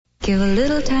Give a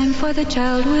little time for the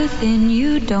child within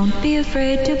you. Don't be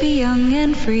afraid to be young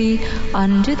and free.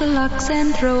 Undo the locks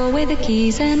and throw away the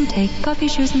keys and take off your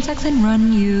shoes and socks and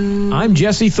run you. I'm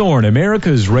Jesse Thorne,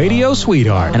 America's radio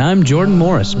sweetheart. And I'm Jordan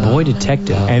Morris, boy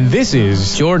detective. And this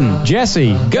is Jordan.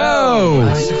 Jesse, go!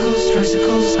 Icicles,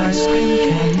 tricycles, ice cream,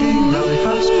 candy,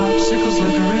 lollipops, popsicles,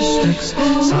 licorice sticks,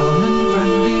 Solomon,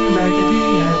 Grundy,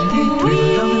 Raggedy Andy,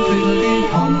 Tweedledum and Tweedledee,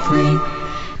 home free.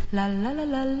 La la la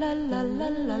la la la la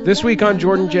la. This week on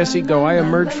Jordan Jesse Go, I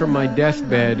emerge from my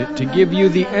deathbed to give you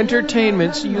the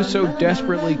entertainments you so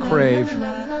desperately crave.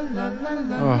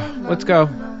 Oh, let's go.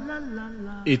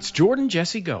 It's Jordan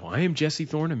Jesse Go. I am Jesse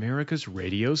Thorne, America's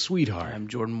radio sweetheart. I'm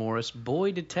Jordan Morris,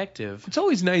 boy detective. It's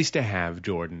always nice to have,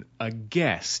 Jordan, a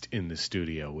guest in the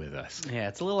studio with us. Yeah,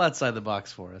 it's a little outside the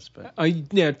box for us, but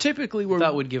Now, typically, I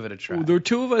thought we'd give it a try. The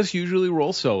two of us usually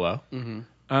roll solo. Mm-hmm.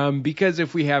 Because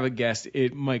if we have a guest,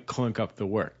 it might clunk up the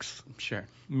works. Sure.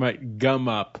 Might gum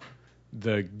up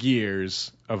the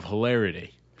gears of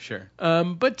hilarity. Sure.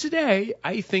 But today,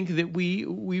 I think that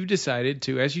we've decided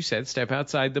to, as you said, step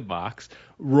outside the box,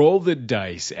 roll the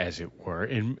dice, as it were,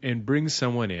 and bring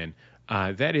someone in.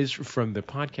 That is from the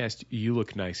podcast You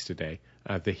Look Nice Today,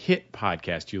 the hit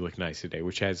podcast You Look Nice Today,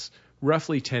 which has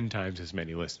roughly 10 times as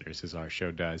many listeners as our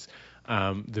show does.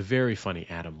 The very funny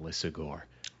Adam Lissagore.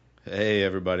 Hey,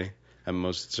 everybody. I'm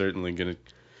most certainly going to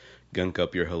gunk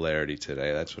up your hilarity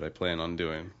today. That's what I plan on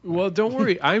doing. Well, don't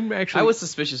worry. I was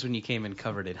suspicious when you came in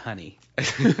covered in honey.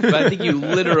 But I think you're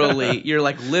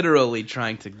literally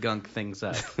trying to gunk things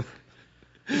up.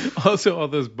 Also, all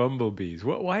those bumblebees.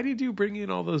 Why did you bring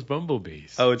in all those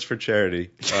bumblebees? Oh, it's for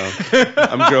charity.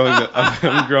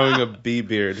 I'm growing a bee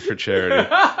beard for charity.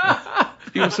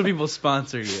 Some people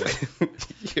sponsor you.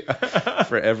 Yeah.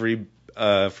 For every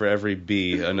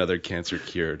bee, another cancer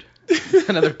cured.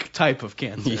 Another type of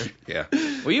cancer. Yeah.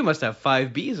 Well, you must have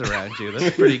 5 bees around you.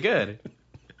 That's pretty good.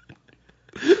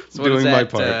 So Doing what is my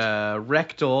that? part.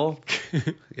 Rectal.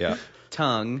 Yeah.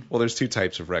 Tongue. Well, there's 2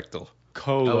 types of rectal.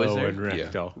 Colo there? and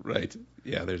rectal. Yeah, right.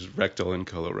 Yeah, there's rectal and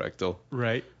colorectal.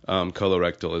 Right.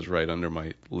 Colorectal is right under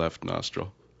my left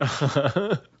nostril.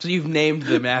 So you've named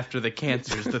them after the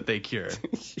cancers that they cure.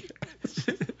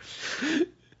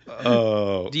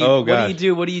 Oh, God.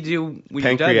 What do you do when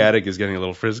Pancreatic is getting a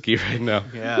little frisky right now.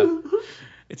 Yeah.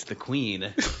 It's the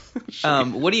queen.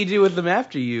 What do you do with them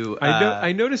after you?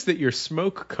 I noticed that your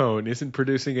smoke cone isn't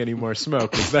producing any more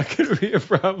smoke. Is that going to be a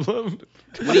problem?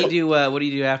 What do you do? What do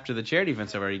you do after the charity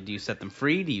event's over? Do you set them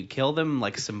free? Do you kill them,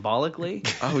 like, symbolically?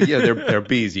 Oh yeah, they're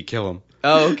bees. You kill them.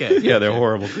 Oh, okay. Yeah, they're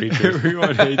horrible creatures.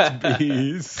 Everyone hates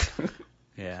bees.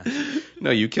 Yeah.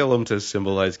 No, you kill them to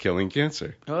symbolize killing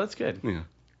cancer. Oh, that's good. Yeah.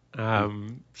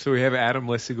 So we have Adam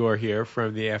Lissagore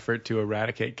from the effort to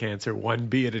eradicate cancer, one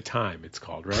bee at a time, it's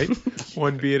called, right?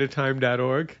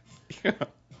 onebeeatatime.org. Yeah.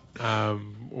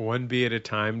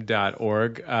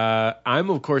 Onebeeatatime.org. I'm,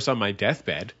 of course, on my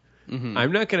deathbed. Mm-hmm.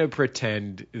 I'm not going to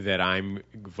pretend that I'm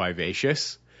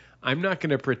vivacious. I'm not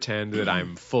going to pretend that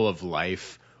I'm full of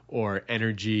life or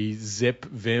energy, zip,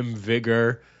 vim,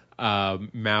 vigor,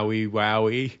 Maui,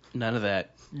 wowie. None of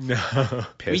that. No.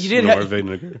 Piss,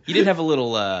 vinegar. You did have a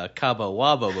little Cabo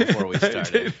Wabo before we started. I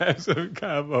did have some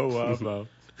Cabo Wabo.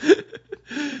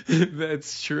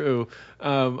 That's true.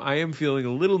 I am feeling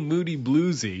a little moody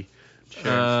bluesy.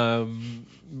 Sure.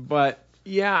 But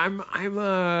yeah,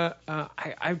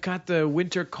 I've got the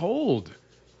winter cold.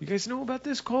 You guys know about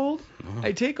this cold? Mm-hmm.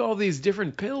 I take all these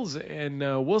different pills, and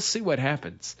we'll see what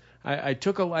happens. I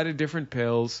took a lot of different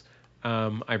pills.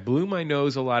 I blew my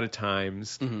nose a lot of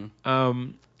times.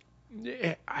 Mm-hmm.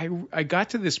 I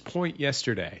got to this point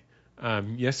yesterday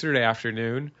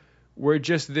afternoon, where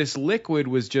just this liquid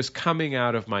was just coming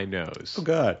out of my nose. Oh,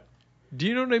 God. Do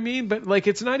you know what I mean? But, like,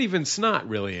 it's not even snot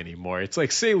really anymore. It's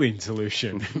like saline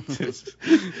solution.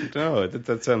 No,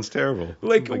 that sounds terrible.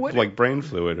 Like brain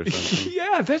fluid or something.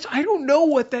 Yeah, I don't know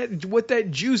what that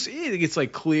juice is. It's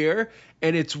like clear,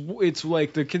 and it's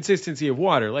like the consistency of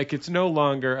water. Like, it's no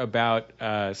longer about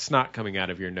snot coming out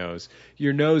of your nose.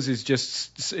 Your nose is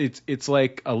just it's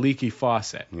like a leaky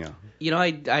faucet. Yeah. You know,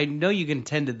 I know you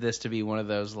intended this to be one of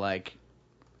those, like,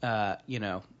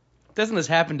 doesn't this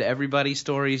happen to everybody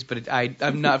stories? But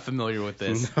I'm not familiar with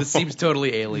this. No. This seems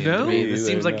totally alien to me. This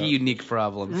seems like a unique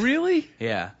problem. Really?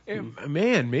 Yeah.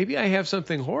 Man, maybe I have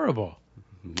something horrible.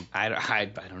 I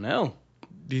don't know.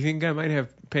 Do you think I might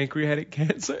have pancreatic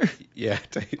cancer? Yeah.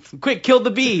 Quick, kill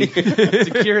the bee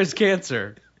to cure his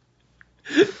cancer.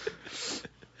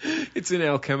 It's an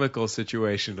alchemical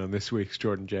situation on this week's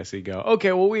Jordan Jesse Go.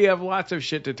 Okay, well, we have lots of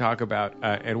shit to talk about,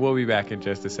 and we'll be back in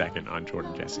just a second on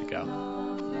Jordan Jesse Go.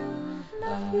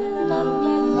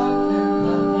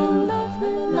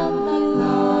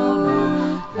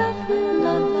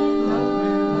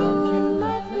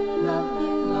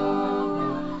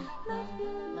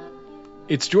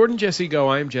 It's Jordan Jesse Go.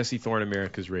 I'm Jesse Thorne,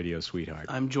 America's radio sweetheart.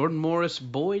 I'm Jordan Morris,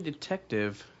 boy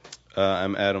detective.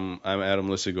 I'm Adam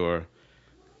Lissigore,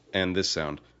 and this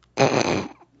sound.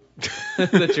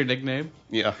 That's your nickname?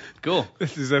 Yeah, Cool.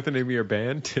 Is that the name of your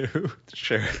band, too?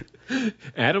 sure.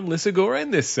 Adam Lissigore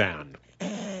and this sound.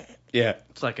 Yeah.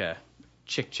 It's like a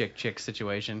chick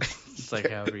situation. It's like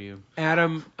however you...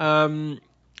 Adam,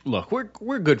 look,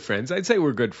 we're good friends. I'd say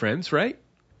we're good friends, right?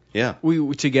 Yeah.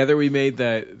 We together we made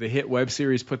the hit web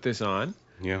series Put This On.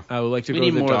 Yeah. I would like to We go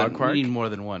need, to the more dog than, park. we need more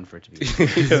than one for it to be...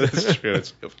 Yeah, that's true.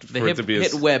 It's, the for it to be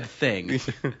hit web thing.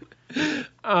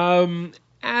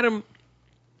 Adam,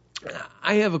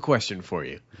 I have a question for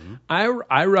you. I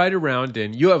ride around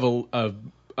in. You have a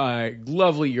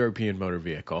lovely European motor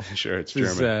vehicle. Sure, it's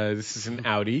This German. this is an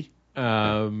Audi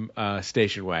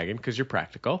station wagon because you're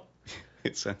practical.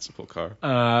 It's a sensible car.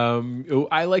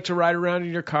 I like to ride around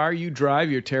in your car. You drive.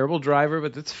 You're a terrible driver,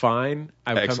 but that's fine.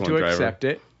 I've Excellent come to driver. accept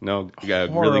it. No, yeah,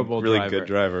 Horrible really driver. good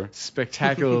driver.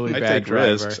 Spectacularly I bad take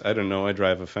driver. risks. I don't know. I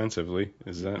drive offensively.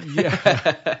 Is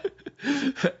that?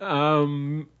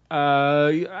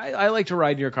 I like to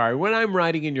ride in your car. When I'm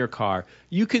riding in your car,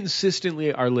 you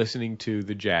consistently are listening to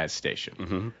the jazz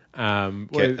station.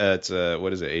 It's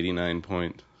what is it? 89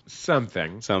 point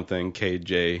Something. something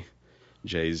KJZ,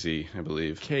 I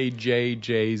believe.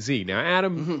 KJJZ. Now,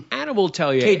 Adam will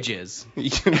tell you. Cages. They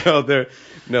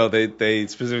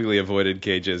specifically avoided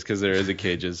cages because there is a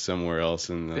cages somewhere else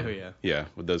in the, Oh, yeah.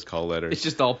 with those call letters. It's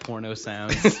just all porno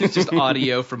sounds. It's just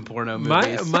audio from porno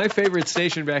movies. My favorite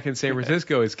station back in San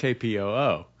Francisco is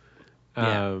KPOO.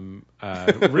 Yeah.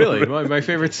 Really, my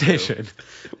favorite station.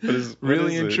 What is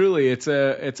Really and it? truly, it's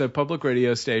a public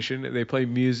radio station. They play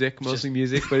music, mostly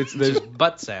music, but there's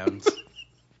butt sounds.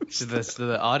 So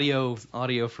the audio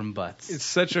from butts. It's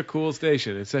such a cool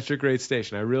station. It's such a great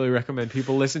station. I really recommend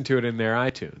people listen to it in their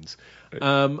iTunes.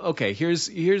 Okay, here's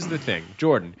the thing,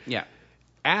 Jordan. Yeah.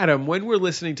 Adam, when we're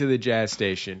listening to the jazz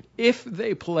station, if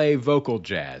they play vocal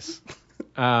jazz,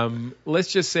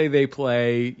 let's just say they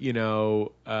play,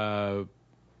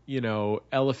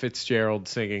 Ella Fitzgerald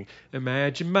singing,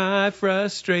 "Imagine my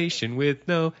frustration with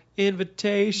no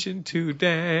invitation to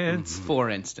dance," For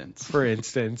instance. for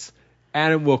instance.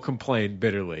 Adam will complain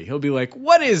bitterly. He'll be like,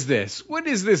 "What is this? What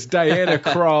is this Diana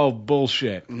Krall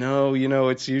bullshit?" No,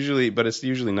 it's usually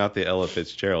not the Ella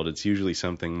Fitzgerald. It's usually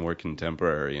something more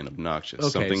contemporary and obnoxious. Okay,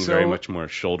 something so- very much more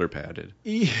shoulder padded.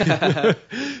 Yeah.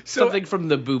 So Something from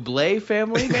the Bublé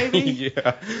family, maybe?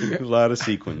 Yeah, a lot of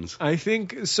sequins. I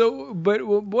think so, but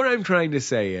what I'm trying to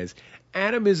say is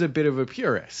Adam is a bit of a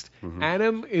purist.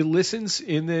 Adam listens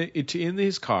in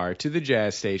his car to the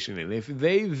jazz station, and if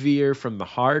they veer from the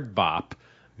hard bop,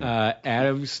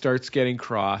 Adam starts getting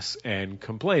cross and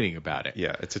complaining about it.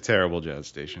 Yeah, it's a terrible jazz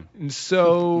station. And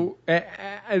so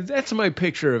that's my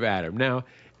picture of Adam. Now,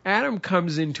 Adam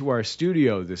comes into our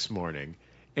studio this morning,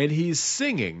 and he's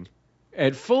singing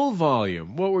at full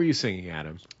volume. What were you singing,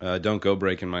 Adam? Don't Go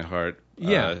Breaking My Heart.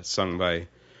 Yeah. Sung by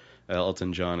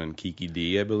Elton John and Kiki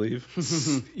D, I believe.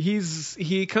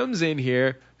 He comes in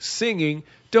here singing,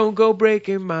 "Don't go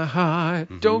breaking my heart,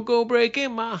 don't go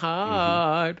breaking my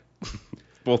heart,"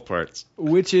 Both parts.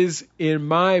 which is in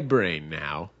my brain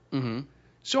now. Mm-hmm.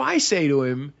 So I say to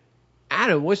him,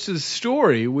 "Adam, what's the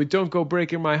story with Don't Go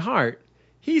Breaking My Heart?"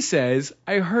 He says,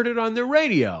 "I heard it on the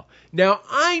radio." Now,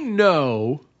 I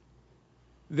know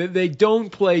that they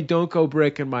don't play Don't Go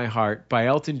Breaking My Heart by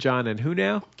Elton John and who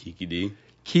now? Kiki D.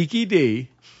 Kiki D.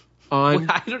 On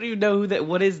I don't even know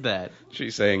what is that?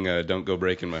 She's saying Don't Go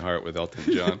Breaking My Heart with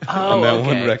Elton John. Oh, on that okay.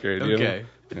 one record. you know? Okay.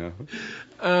 Yeah.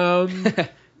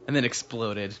 And then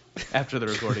exploded after the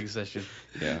recording session.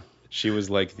 Yeah. She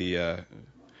was like the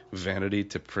Vanity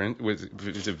to print. Was it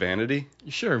Vanity?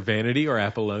 Sure, Vanity or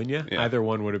Apollonia. Yeah. Either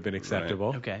one would have been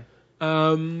acceptable. Okay.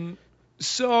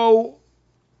 So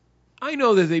I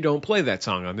know that they don't play that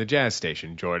song on the jazz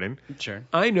station, Jordan. Sure.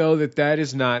 I know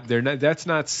that's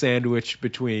not sandwiched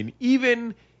between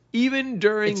even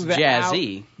during It's the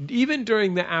jazzy. even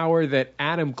during the hour that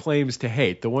Adam claims to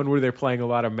hate, the one where they're playing a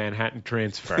lot of Manhattan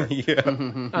Transfer.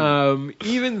 Yeah.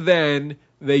 Even then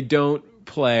they don't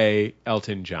play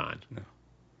Elton John. No.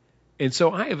 And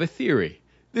so I have a theory.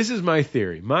 This is my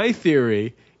theory. My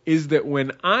theory is that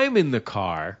when I'm in the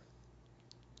car,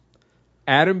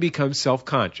 Adam becomes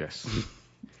self-conscious.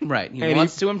 Right. He And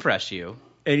wants to impress you.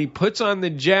 And he puts on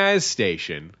the jazz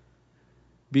station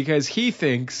because he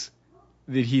thinks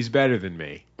that he's better than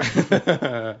me.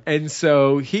 And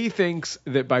so he thinks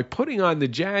that by putting on the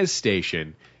jazz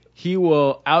station, he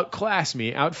will outclass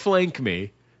me, outflank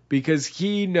me, because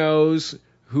he knows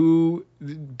who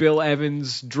Bill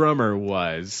Evans' drummer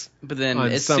was. But then,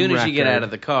 on as some soon as you get record. out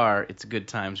of the car, it's good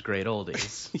times, great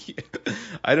oldies.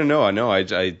 I don't know. I know.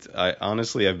 I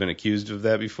honestly, I've been accused of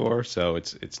that before, so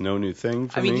it's no new thing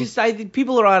for I mean, me. I think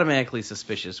people are automatically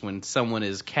suspicious when someone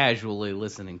is casually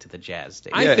listening to the jazz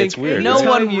station. I Yeah, think it's weird. no anytime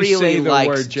one you really say the likes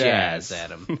word jazz,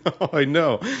 Adam. No, I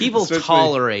know. People Especially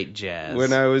tolerate jazz.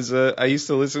 When I was, I used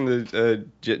to listen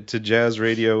to jazz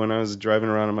radio when I was driving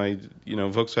around in my,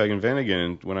 Volkswagen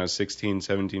Vanagon when I was 16,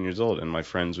 17 years old, and my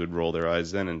friends would roll their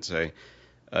eyes then and say,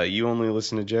 "You only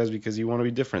listen to jazz because you want to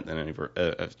be different than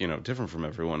different from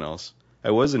everyone else."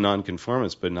 I was a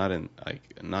nonconformist, but not in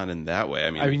that way.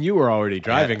 I mean, you were already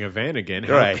driving a Vanagon.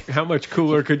 Right. How much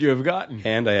cooler could you have gotten?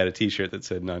 and I had a T-shirt that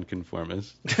said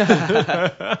nonconformist.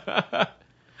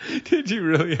 Did you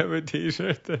really have a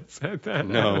T-shirt that said that?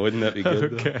 No, wouldn't that be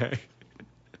good? Though? Okay.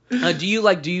 do you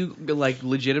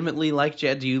legitimately like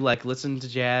jazz? Do you listen to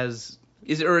jazz?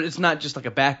 Or it's not just like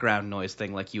a background noise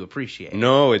thing like you appreciate?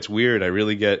 No, it's weird. I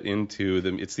really get into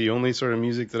them. It's the only sort of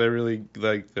music that I really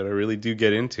like, that I really do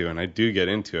get into, and I do get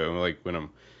into it. Like when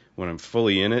I'm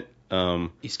fully in it. You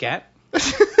scat?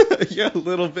 Yeah, a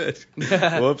little bit.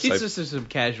 Whoops. It's just some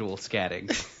casual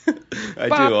scatting.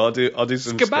 I'll do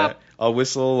some Skabop. scat. I'll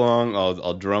whistle along.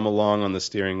 I'll drum along on the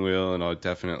steering wheel, and I'll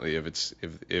definitely,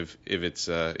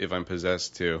 if I'm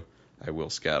possessed to, I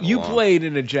will scat You along. played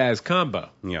in a jazz combo.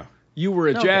 Yeah. You were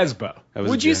a jazz bow. I was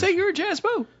a Would you jazz- say you're a jazz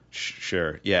bow?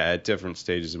 Sure. Yeah, at different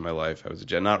stages in my life, I was a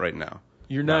jazz. Not right now.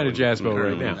 You're not a when- jazz bow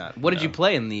right no. now. What did you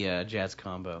play in the jazz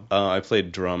combo? I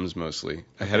played drums mostly.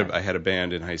 I had a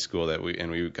band in high school that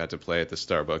we got to play at the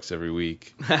Starbucks every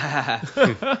week.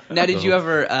 Now, did you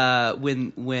ever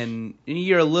when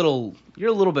you're a little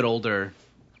bit older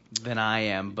than I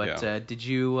am, but Yeah. did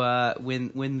you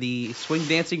when the swing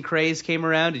dancing craze came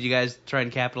around, did you guys try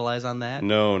and capitalize on that?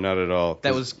 No, not at all.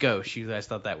 That was gauche. You guys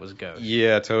thought that was gauche.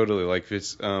 Yeah, totally. Like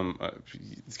it's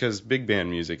because big band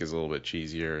music is a little bit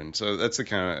cheesier, and so that's the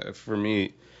kind of, for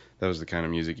me, that was the kind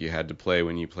of music you had to play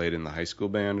when you played in the high school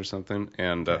band or something.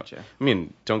 And Gotcha. I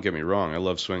mean, don't get me wrong, I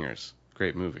love Swingers.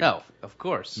 Great movie. Oh, of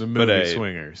course. The movie But,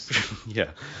 Swingers.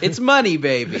 Yeah. It's money,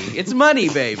 baby. It's money,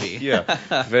 baby.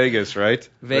 Yeah. Vegas, right?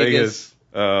 Vegas.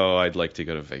 Oh, I'd like to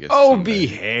go to Vegas. Oh, someday.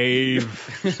 behave.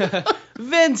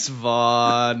 Vince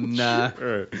Vaughn.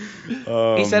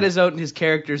 He said his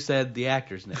character said the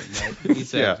actor's name, right? He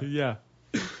said, Yeah.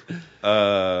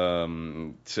 Yeah.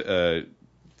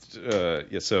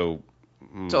 Yeah. So.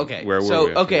 So okay. Where were so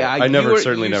we? okay. I never went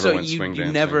you, swing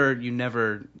you dancing.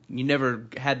 You never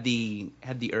had the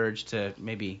urge to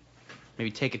maybe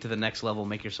take it to the next level,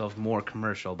 make yourself more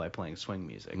commercial by playing swing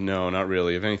music. No, not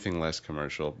really. If anything, less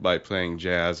commercial. By playing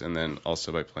jazz, and then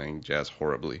also by playing jazz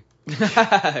horribly.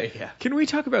 Yeah. Can we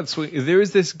talk about swing? There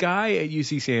was this guy at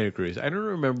UC Santa Cruz. I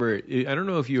don't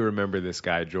know if you remember this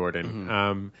guy, Jordan.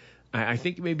 Mm-hmm. I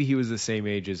think maybe he was the same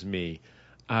age as me.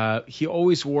 He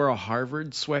always wore a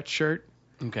Harvard sweatshirt.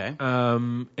 Okay.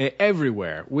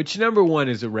 Everywhere, which number one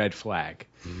is a red flag.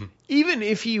 Even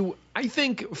if I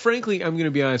think, frankly, I'm going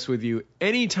to be honest with you,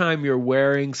 anytime you're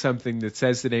wearing something that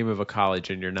says the name of a college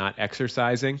and you're not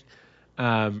exercising,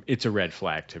 it's a red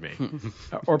flag to me.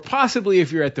 Or possibly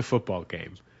if you're at the football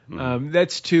game.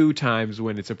 That's 2 times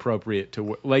when it's appropriate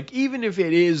to, even if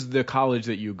it is the college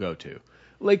that you go to.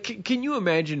 Can you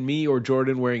imagine me or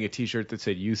Jordan wearing a T-shirt that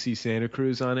said UC Santa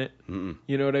Cruz on it? Mm-mm.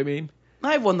 You know what I mean?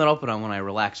 I have one that I'll put on when I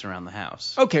relax around the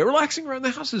house. Okay, relaxing around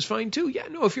the house is fine too. Yeah,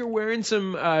 no, if you're wearing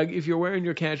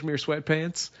your cashmere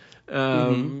sweatpants,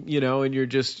 and you're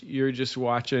just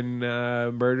watching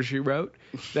Murder, She Wrote,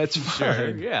 that's fine.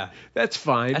 Sure, yeah. That's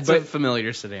fine. That's but a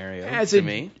familiar scenario as to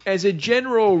me. as a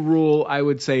general rule, I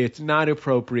would say it's not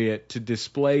appropriate to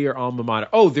display your alma mater.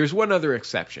 Oh, there's one other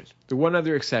exception.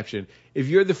 If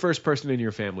you're the first person in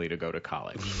your family to go to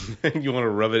college. You want to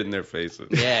rub it in their faces.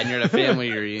 Yeah, and you're at a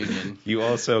family reunion. You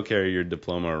also carry your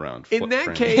diploma around. In that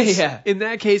friends.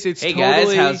 case, it's Hey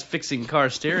totally, guys, how's fixing car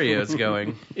stereos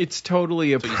going? It's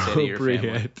totally what you say to your family.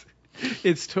 appropriate.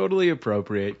 It's totally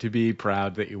appropriate to be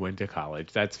proud that you went to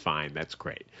college. That's fine. That's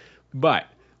great. But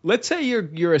let's say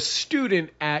you're a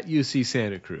student at UC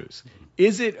Santa Cruz.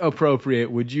 Is it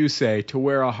appropriate, would you say, to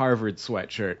wear a Harvard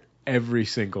sweatshirt every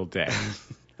single day?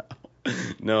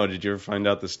 No, did you ever find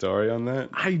out the story on that?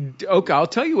 Okay, I'll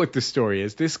tell you what the story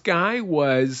is. This guy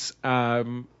was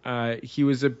he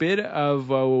was a bit of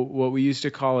what we used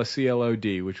to call a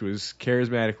CLOD, which was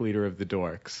charismatic leader of the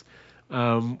dorks,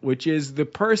 which is the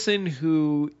person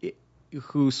who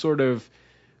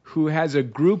has a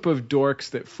group of dorks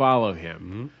that follow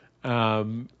him.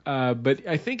 But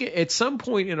I think at some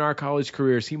point in our college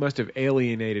careers, he must have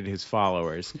alienated his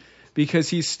followers. because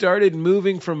he started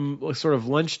moving from sort of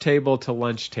lunch table to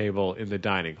lunch table in the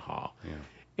dining hall.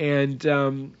 Yeah.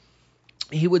 And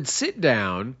he would sit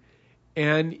down,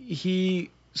 and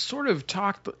he sort of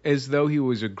talked as though he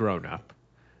was a grown-up,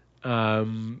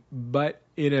 but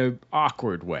in an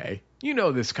awkward way. You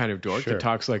know this kind of dork Sure. that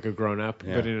talks like a grown-up,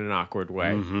 Yeah. but in an awkward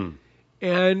way. Mm-hmm.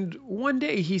 And one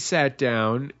day he sat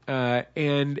down,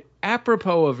 and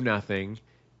apropos of nothing,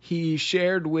 he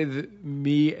shared with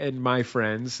me and my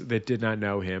friends that did not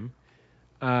know him.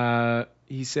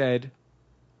 He said,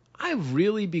 "I've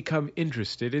really become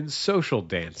interested in social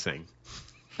dancing."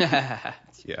 Yeah.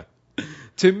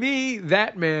 To me,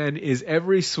 that man is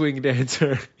every swing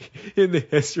dancer in the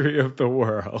history of the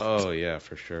world. Oh yeah,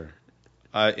 for sure.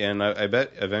 I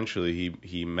bet eventually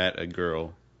he met a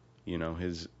girl, you know,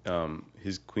 his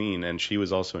queen, and she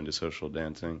was also into social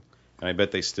dancing, and I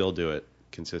bet they still do it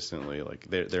consistently. Like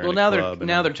they're Well, in now a club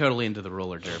they're totally into the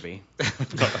roller derby.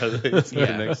 That's Yeah.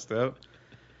 the next step.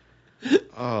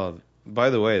 Oh, by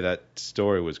the way, that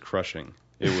story was crushing.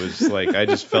 It was like I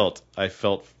feel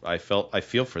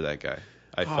for that guy.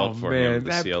 I felt for man, him. The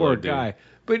that CLO poor dude. guy.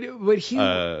 But he,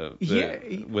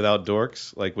 Without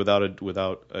dorks, like without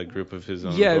a group of his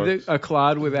own. yeah, dorks. a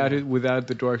clod without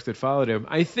the dorks that followed him.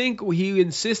 I think he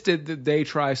insisted that they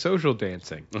try social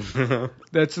dancing.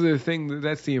 That's the thing.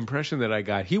 That's the impression that I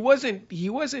got. He wasn't.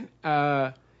 You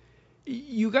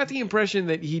got the impression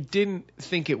that he didn't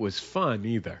think it was fun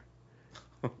either.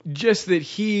 Just that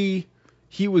he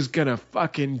was gonna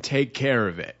fucking take care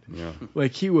of it. Yeah.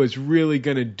 Like he was really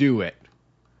gonna do it.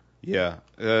 Yeah,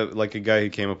 like a guy who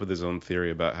came up with his own theory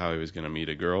about how he was going to meet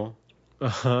a girl,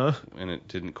 Uh-huh. and it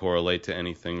didn't correlate to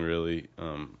anything really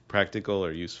practical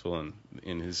or useful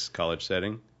in his college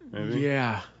setting. Maybe.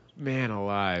 Yeah, man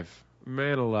alive. We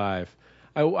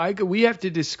have to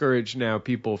discourage now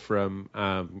people from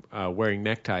wearing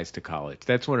neckties to college.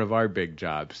 That's one of our big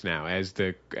jobs now, as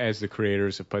the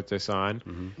creators have put this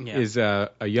on. Yeah. Is a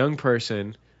young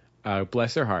person,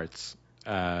 bless their hearts,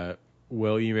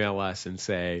 will email us and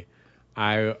say,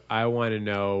 I want to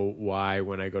know why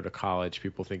when I go to college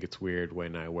people think it's weird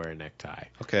when I wear a necktie.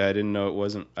 Okay, I didn't know it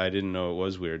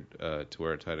was weird to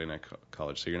wear a tie-dye at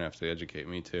college. So you're gonna have to educate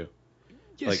me too.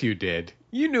 Yes, Like- you did.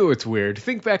 You knew it's weird.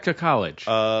 Think back to college.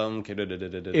 Okay.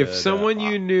 If someone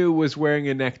you knew was wearing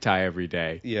a necktie every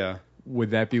day, Yeah.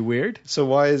 would that be weird? So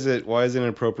why is it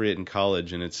inappropriate in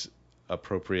college and it's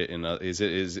appropriate in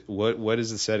what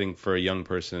is the setting for a young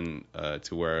person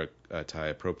to wear a tie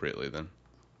appropriately then?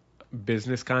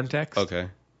 Business context? Okay.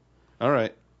 All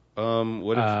right.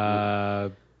 What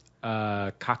if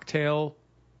Cocktail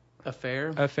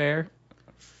Affair. affair?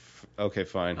 Okay,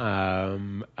 fine.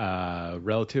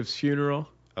 Relative's funeral?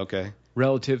 Okay.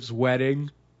 Relative's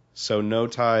wedding? So no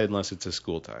tie unless it's a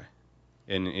school tie.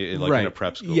 Like in a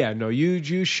prep school. Yeah, no,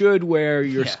 you should wear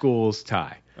your Yeah. school's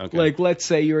tie. Okay. Like, let's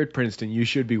say you're at Princeton, you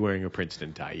should be wearing a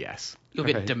Princeton tie, yes. You'll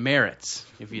get Right. demerits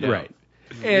if you don't. Right.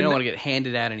 You And don't want to get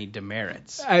handed out any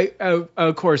demerits.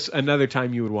 of course, another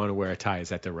time you would want to wear a tie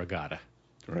is at the regatta.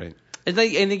 Right. I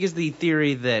think is the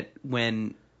theory that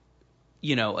when,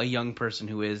 a young person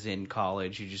who is in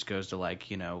college who just goes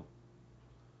to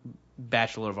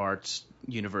Bachelor of Arts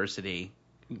University,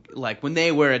 like when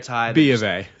they wear a tie, B of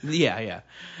A. Yeah.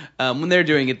 When they're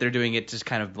doing it just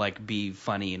kind of like be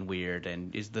funny and weird,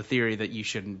 and is the theory that you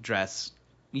shouldn't dress,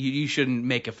 you shouldn't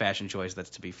make a fashion choice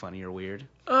that's to be funny or weird.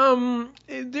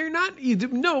 They're not.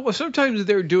 No, sometimes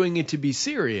they're doing it to be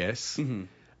serious.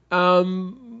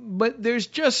 Mm-hmm. But there's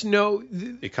just no.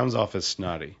 It comes off as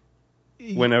snotty.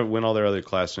 When all their other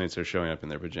classmates are showing up in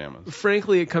their pajamas.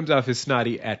 Frankly, it comes off as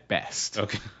snotty at best.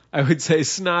 Okay. I would say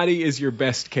snotty is your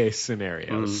best case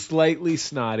scenario. Slightly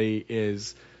snotty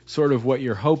is sort of what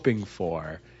you're hoping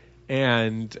for,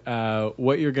 and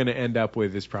what you're going to end up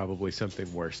with is probably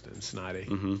something worse than snotty.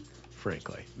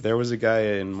 Frankly. There was a guy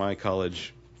in my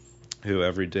college who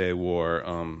every day wore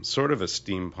sort of a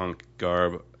steampunk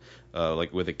garb,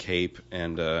 like with a cape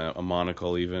and a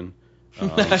monocle even.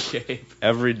 Okay.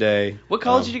 Every day. What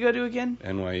college did you go to again?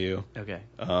 NYU. Okay.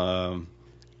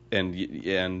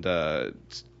 And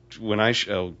when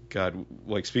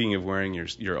like speaking of wearing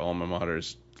your alma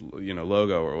mater's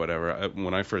logo or whatever,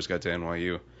 when I first got to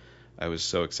NYU, I was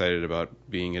so excited about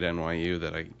being at NYU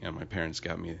that my parents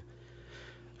got me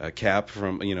a cap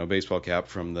from baseball cap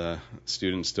from the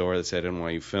student store that said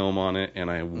NYU Film on it, and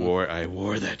I wore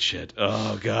that shit.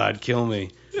 Oh God, kill me!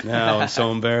 Now I'm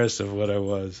so embarrassed of what I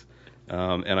was.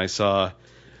 And I saw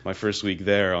my first week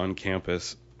there on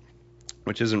campus,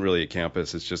 which isn't really a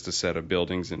campus, it's just a set of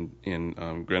buildings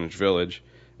in Greenwich Village,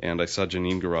 And I saw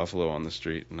Janine Garofalo on the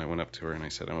street, and I went up to her and I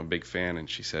said, I'm a big fan. And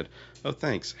she said, oh,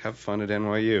 thanks. Have fun at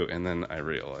NYU. And then I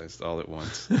realized all at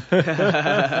once.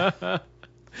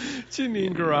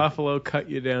 Janine Garofalo cut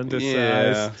you down to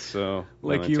Yeah, size. so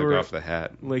Like I you took were- off the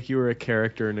hat. Like you were a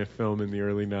character in a film in the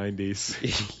early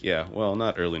 90s. Yeah, well,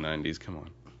 not early 90s. Come on.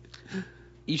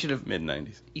 You should have Mid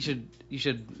 90s. you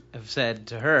should have said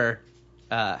to her,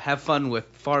 have fun with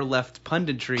far left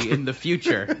punditry in the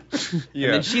future. Yeah.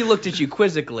 And then she looked at you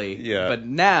quizzically. Yeah. But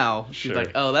now she's Sure.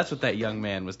 like, oh, that's what that young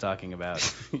man was talking about.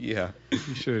 Yeah. You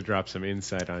should have dropped some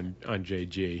insight on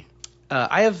JG.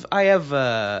 I have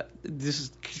this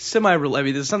is I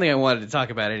mean, this is something I wanted to talk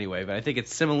about anyway, but I think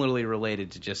it's similarly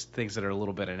related to just things that are a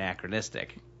little bit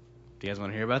anachronistic. Do you guys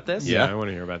want to hear about this? Yeah, I want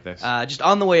to hear about this. Just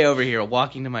on the way over here,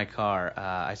 walking to my car,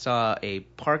 I saw a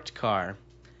parked car.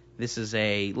 This is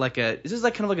like kind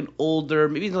of like an older,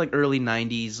 maybe like early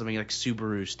 90s, something like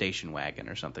Subaru station wagon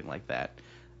or something like that.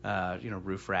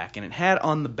 Roof rack, and it had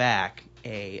on the back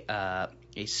a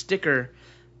sticker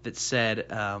that said,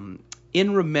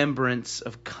 "In remembrance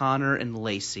of Connor and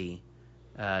Lacey,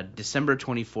 December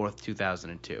 24th,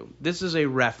 2002." This is a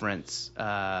reference.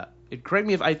 Correct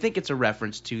me if I think it's a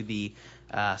reference to the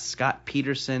Scott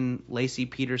Peterson, Lacey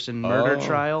Peterson murder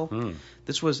trial.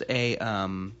 This was a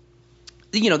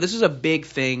this is a big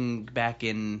thing back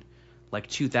in like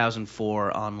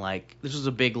 2004 on this was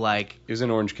a big It was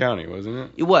in Orange County, wasn't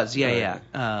it? it was, yeah, Right.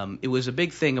 yeah. It was a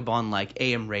big thing upon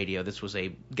AM radio. This was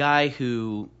a guy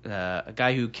who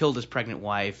killed his pregnant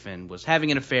wife and was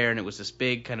having an affair, and it was this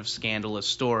big kind of scandalous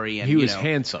story. And he was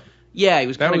handsome. yeah, he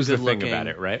was That kind was of the good thing looking. about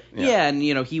it, right? Yeah, and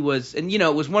he was, and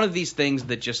it was one of these things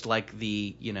that just like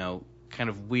the kind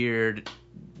of weird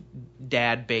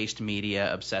dad-based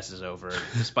media obsesses over,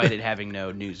 despite it having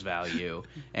no news value,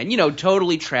 and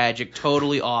totally tragic,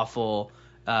 totally awful,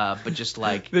 but just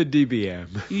like The DBM.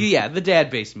 yeah, the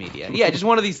dad-based media, yeah, just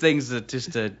one of these things that to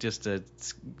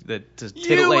You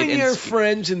titillate and your sc-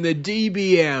 friends in the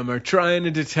DBM are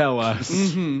trying to tell us.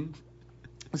 Mm-hmm.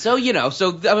 So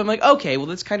I'm like, okay, well,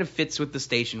 this kind of fits with the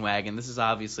station wagon. This is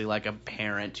obviously like a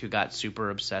parent who got super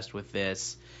obsessed with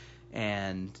this,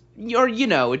 and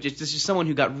it's just someone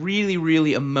who got really,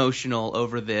 really emotional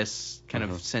over this kind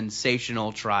of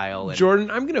sensational trial. And,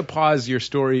 Jordan, I'm going to pause your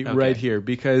story Okay. right here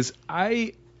because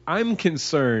I'm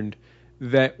concerned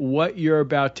that what you're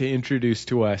about to introduce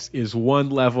to us is one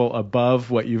level above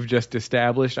what you've just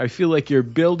established. I feel like you're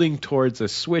building towards a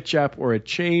switch up or a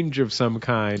change of some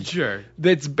kind. Sure.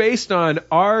 That's based on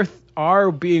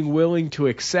our being willing to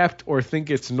accept or think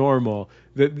it's normal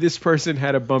that this person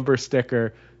had a bumper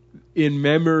sticker in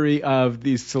memory of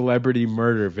these celebrity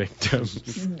murder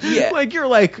victims. Yeah. Like you're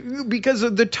like, because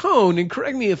of the tone, and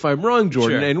correct me if I'm wrong,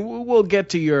 Jordan, Sure. and we'll get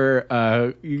to your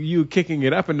you kicking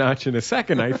it up a notch in a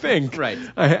second, I think. Right.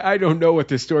 I don't know what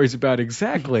this story's about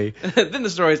exactly. Then the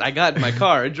story is I got in my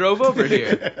car and drove over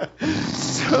here.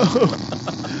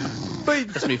 But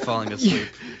That's me falling asleep.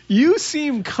 you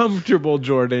seem comfortable,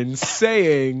 Jordan,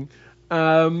 saying,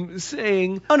 Oh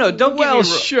no, don't get me well, wrong.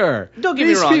 sure. Don't get me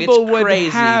These wrong, people it's would crazy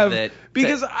have, that-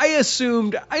 because I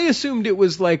assumed it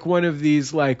was like one of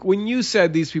these, like when you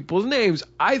said these people's names,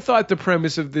 I thought the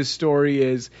premise of this story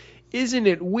is, isn't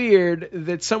it weird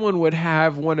that someone would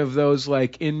have one of those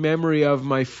like in memory of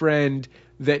my friend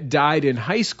that died in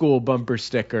high school bumper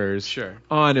stickers Sure.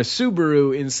 on a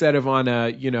Subaru instead of on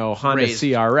a Honda Raised-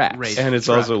 CRX. raised- And it's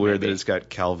truck, also weird maybe. that it's got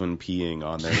Calvin peeing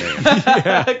on their name.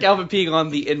 Calvin peeing on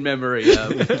the in memory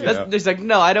of. It's like,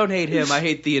 no, I don't hate him. I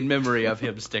hate the in memory of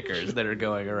him stickers that are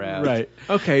going around. Right.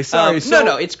 Okay. Sorry.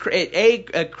 No. It's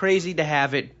crazy to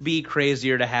have it. B,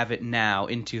 crazier to have it now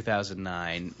in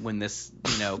 2009 when this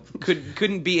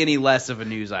couldn't be any less of a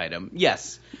news item.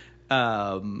 Yes.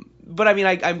 But I mean,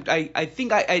 I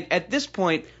think I at this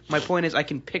point, my point is I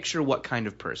can picture what kind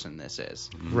of person this is.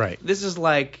 Right. This is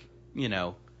like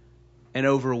an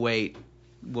overweight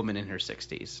woman in her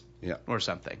 60s. Yeah. Or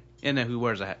something, and who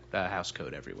wears a house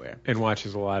coat everywhere. And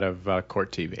watches a lot of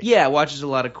court TV. Yeah, watches a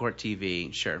lot of court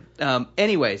TV, sure.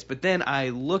 Anyways, but then I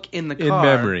look in the In car.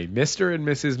 memory, Mr. and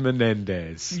Mrs.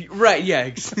 Menendez. Right, yeah,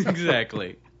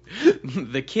 exactly.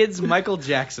 The kids Michael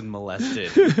Jackson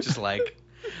molested, just like,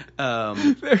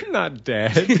 They're not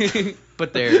dead.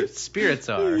 but their spirits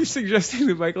Are are. you suggesting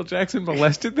that Michael Jackson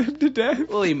molested them to death?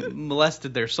 Well, he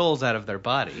molested their souls out of their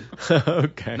body.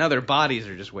 Okay. Now their bodies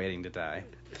are just waiting to die.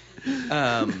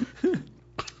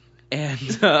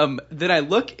 And then I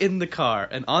look in the car,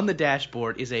 and on the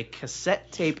dashboard is a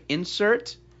cassette tape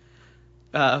insert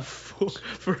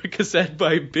for a cassette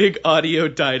by Big Audio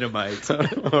Dynamite,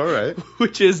 All right.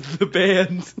 which is the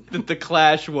band that The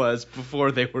Clash was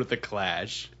before they were The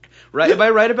Clash. Right? Am I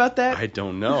right about that? I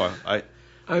don't know.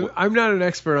 I'm not an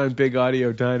expert on Big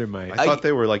Audio Dynamite. I thought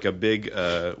they were like a big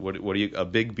a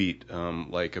big beat,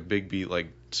 like a big beat, like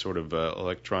sort of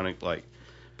electronic, like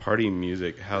party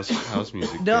music, house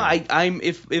music. No, band. I'm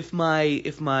if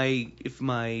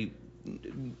my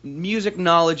music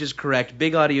knowledge is correct,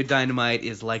 Big Audio Dynamite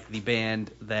is like the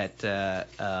band that the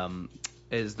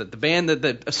band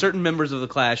that certain members of the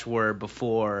Clash were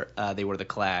before they were the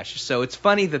Clash. So it's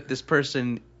funny that this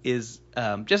person is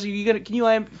Jesse. Can you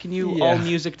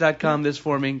allmusic.com this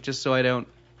for me, just so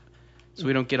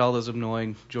we don't get all those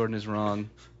annoying Jordan is wrong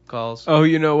calls. Oh,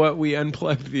 you know what? We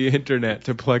unplugged the internet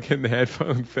to plug in the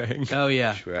headphone thing. Oh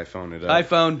yeah, Should I phone it up?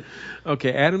 iPhone.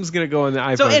 Okay, Adam's gonna go on the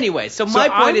iPhone. So anyway, my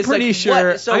point I'm is pretty like, sure.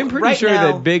 what, so I'm pretty right sure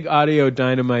now, that Big Audio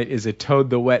Dynamite is a Toad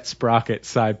the Wet Sprocket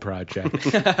side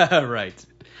project. right.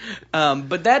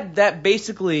 But that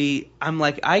basically, I'm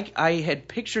like, I had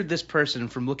pictured this person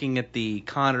from looking at the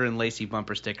Connor and Lacey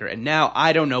bumper sticker, and now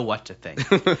I don't know what to think.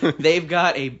 they've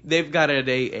got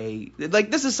a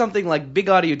like, this is something like Big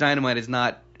Audio Dynamite is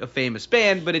not a famous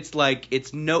band, but it's like,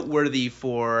 it's noteworthy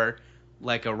for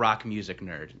like a rock music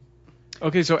nerd.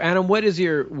 Okay, so Adam,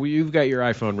 you've got your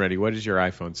iPhone ready. What does your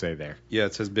iPhone say there? Yeah,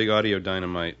 it says Big Audio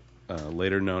Dynamite,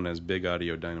 later known as Big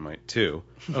Audio Dynamite 2.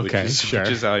 Okay, sure.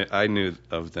 Which is how I knew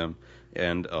of them,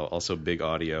 and also Big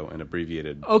Audio and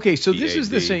abbreviated. Okay, so this is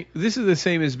the BAD. same. This is the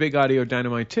same as Big Audio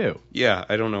Dynamite 2. Yeah,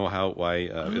 I don't know why.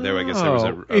 There, I guess there was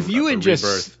a if you had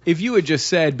rebirth. if you had just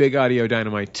said Big Audio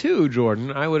Dynamite 2,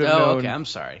 Jordan, I would have known. Okay, I'm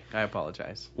sorry. I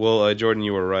apologize. Well, Jordan,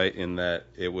 you were right in that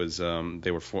it was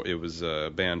it was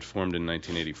a band formed in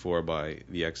 1984 by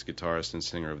the ex-guitarist and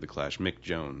singer of the Clash, Mick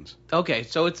Jones. Okay,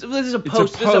 so this is a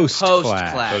post-Clash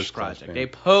post-Clash project. project, a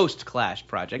post-Clash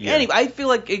project. Yeah. Anyway, I feel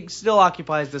like it still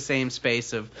occupies the same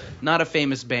space of not a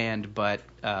famous band, but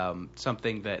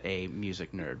something that a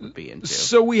music nerd would be into.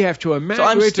 So we have to imagine. So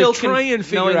I'm we have still to try and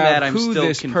figure knowing out that, I'm who still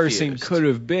this person confused. could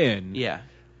have been. Yeah.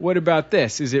 What about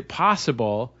this? Is it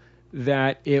possible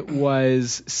that it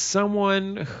was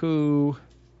someone who?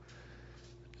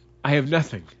 I have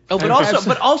nothing. Oh, but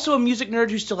I'm also a music nerd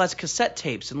who still has cassette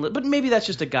tapes, but maybe that's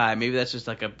just a guy. Maybe that's just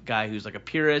like a guy who's like a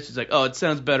purist. Who's like, oh, it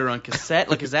sounds better on cassette.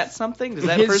 Like, is that something? Does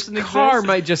that his person car exist?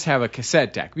 might just have a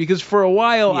cassette deck, because for a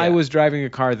while I Yeah. was driving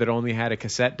a car that only had a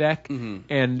cassette deck,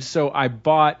 and so I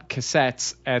bought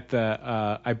cassettes at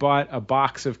the I bought a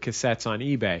box of cassettes on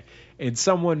eBay, and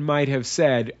someone might have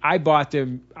said I bought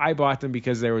them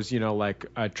because there was like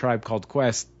a Tribe Called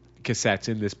Quest cassettes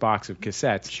in this box of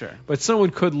cassettes. Sure. But someone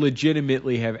could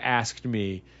legitimately have asked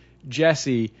me,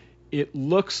 Jesse, it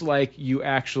looks like you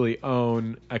actually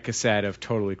own a cassette of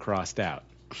Totally Crossed Out.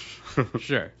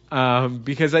 Sure.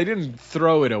 Because I didn't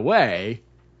throw it away,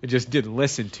 I just didn't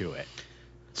listen to it.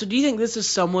 So do you think this is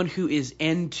someone who is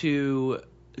into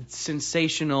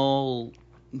sensational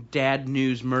dad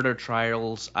news murder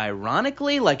trials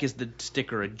ironically? Like, is the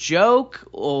sticker a joke,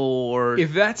 or...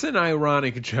 If that's an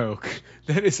ironic joke,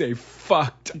 that is a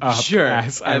fucked up Sure,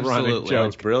 ass ironic absolutely. Well,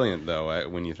 it's joke. brilliant though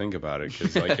when you think about it,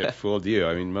 because like it fooled you.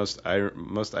 I mean, most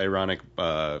ironic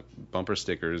bumper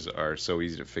stickers are so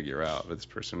easy to figure out, but this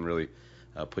person really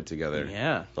put together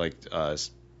Yeah.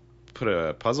 put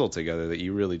a puzzle together that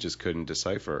you really just couldn't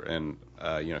decipher, and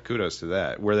kudos to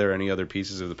that. Were there any other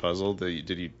pieces of the puzzle?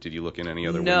 Did you look in any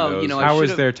other No, windows? I How was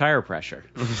should've- their tire pressure?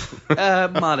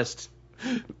 Modest.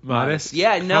 Modest?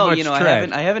 Yeah, How no, much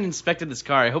tread? I haven't inspected this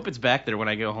car. I hope it's back there when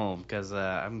I go home, because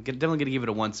I'm definitely gonna give it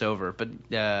a once over. But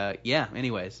yeah.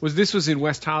 Anyways, This was in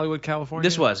West Hollywood, California?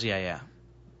 this was yeah.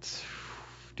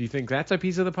 Do you think that's a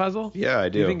piece of the puzzle? Yeah, I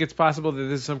do. Do you think it's possible that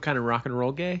this is some kind of rock and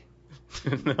roll gay?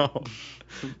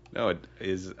 No, it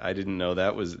is. I didn't know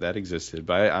that existed,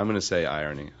 but I'm going to say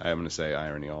irony. I'm going to say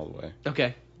irony all the way.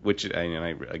 Okay. Which, I'm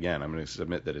going to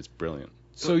submit that it's brilliant.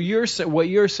 So what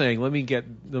you're saying? Let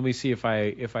me see if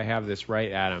I have this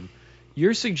right, Adam.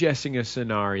 You're suggesting a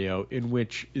scenario in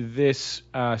which this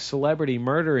celebrity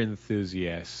murder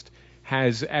enthusiast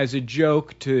has, as a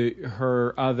joke to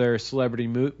her other celebrity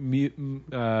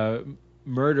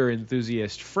murder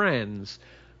enthusiast friends,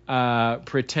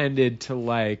 pretended to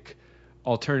like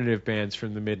alternative bands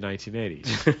from the mid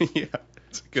 1980s. Yeah,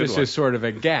 it's a good Just one. as sort of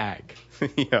a gag.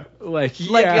 Yeah. Like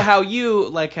How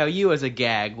you as a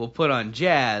gag will put on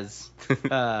jazz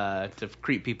to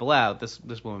creep people out.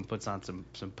 This woman puts on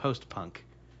some post punk.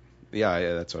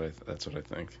 Yeah, that's what I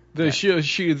think.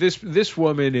 This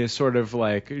woman is sort of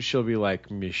like, she'll be like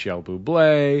Michelle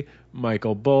Bublé,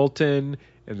 Michael Bolton,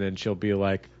 and then she'll be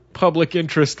like Public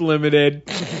Interest Limited,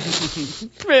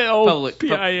 PIL.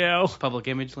 Public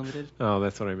Image Limited. Oh,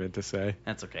 that's what I meant to say.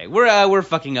 That's okay. We're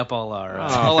fucking up all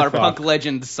our punk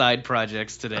legend side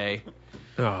projects today.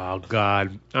 Oh,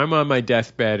 God. I'm on my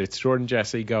deathbed. It's Jordan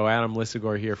Jesse Go. Adam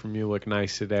Lissagore here from You Look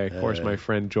Nice Today. Of course, my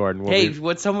friend Jordan. Hey,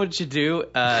 what someone should do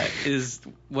is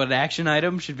what action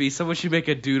item should be. Someone should make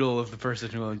a doodle of the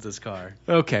person who owns this car.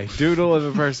 Okay, doodle of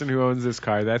the person who owns this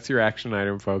car. That's your action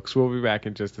item, folks. We'll be back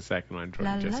in just a second on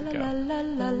Jordan Jesse Go.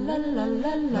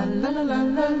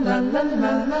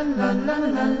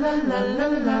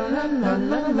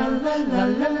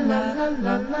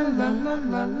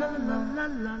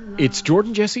 It's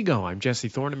Jordan Jesse Go. I'm Jesse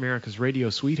Thorne, America's radio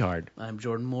sweetheart. I'm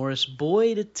Jordan Morris,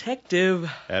 boy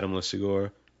detective. Adam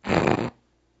Lissagore.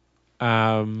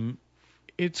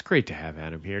 It's great to have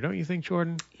Adam here, don't you think,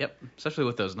 Jordan? Yep, especially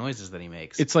with those noises that he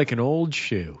makes. It's like an old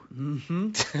shoe.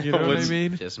 Mm-hmm. You know what I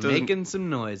mean? Just making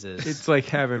some noises. It's like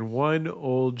having one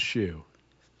old shoe.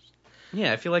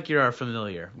 Yeah, I feel like you're our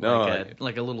familiar, No,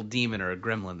 like a little demon or a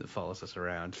gremlin that follows us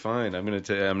around. Fine, I'm gonna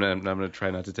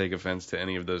try not to take offense to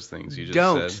any of those things you just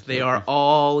Don't. said. They are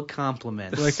all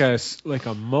compliments. Like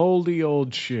a moldy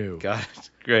old shoe. Got it.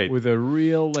 Great. With a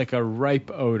real, like a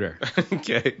ripe odor.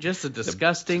 Okay. Just a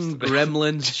disgusting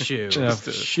gremlin's shoe. A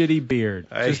shitty beard.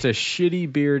 Just a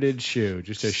shitty bearded shoe.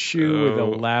 Just a shoe with a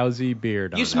lousy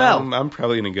beard on You it. smell. I'm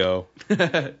probably gonna go.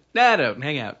 Nah, don't.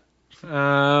 Hang out.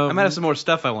 I might have some more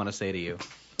stuff I want to say to you.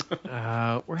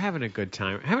 We're having a good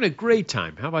time. Having a great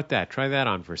time. How about that? Try that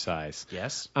on for size.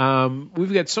 Yes.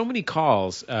 We've got so many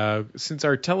calls. Since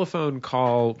our telephone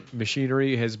call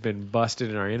machinery has been busted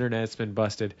and our internet's been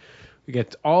busted, we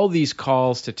get all these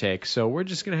calls to take. So we're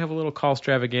just going to have a little call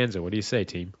extravaganza. What do you say,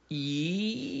 team?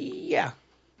 Yeah.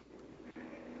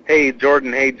 Hey,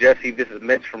 Jordan. Hey, Jesse. This is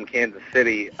Mitch from Kansas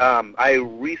City. I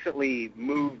recently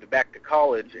moved back to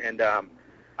college, and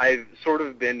I've sort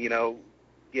of been,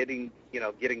 getting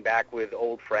back with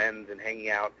old friends and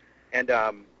hanging out. And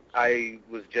I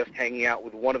was just hanging out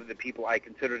with one of the people I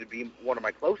consider to be one of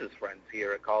my closest friends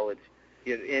here at college,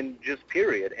 in just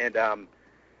period. And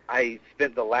I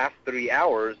spent the last 3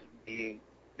 hours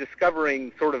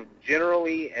discovering sort of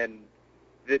generally and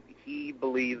that he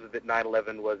believes that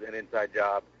 9/11 was an inside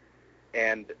job,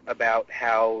 and about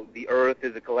how the Earth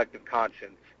is a collective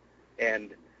conscience, and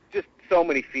just so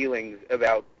many feelings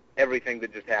about everything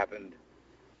that just happened.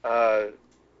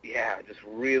 Just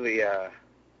really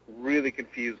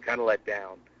confused, kind of let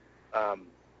down.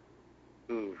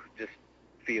 Just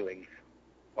feelings,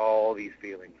 all these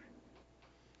feelings.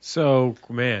 So,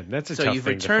 man, that's a tough So thing you've to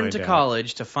returned find to out.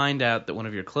 college to find out that one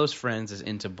of your close friends is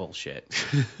into bullshit.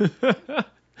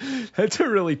 That's a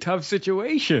really tough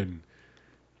situation.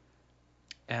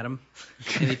 Adam,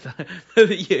 any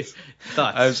thoughts?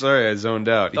 I'm sorry, I zoned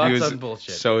out. Thoughts on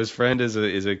bullshit. So his friend is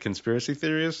a conspiracy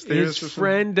theorist? His or something?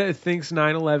 friend thinks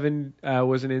 9/11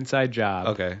 was an inside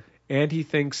job. Okay. And he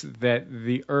thinks that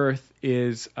the Earth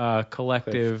is a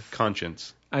collective,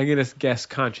 Conscience. I'm going to guess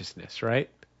consciousness, right?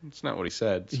 It's not what he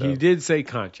said. So. He did say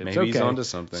conscience. Maybe he's Okay. onto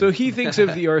something. So he thinks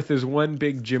of the Earth as one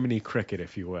big Jiminy Cricket,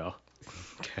 if you will.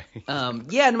 Okay.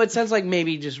 No, it sounds like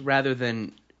maybe just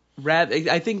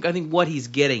I think what he's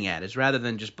getting at is rather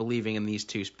than just believing in these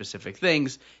two specific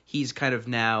things, he's kind of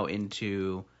now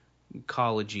into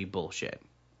college-y bullshit.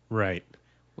 Right.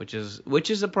 Which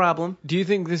is a problem. Do you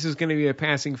think this is going to be a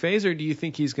passing phase, or do you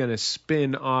think he's going to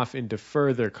spin off into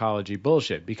further college-y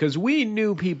bullshit? Because we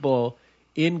knew people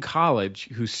in college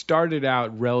who started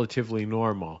out relatively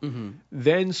normal,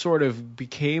 then sort of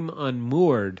became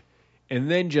unmoored, and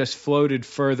then just floated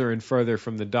further and further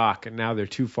from the dock, and now they're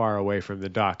too far away from the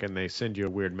dock, and they send you a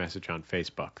weird message on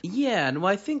Facebook. Yeah, no,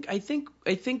 I think they're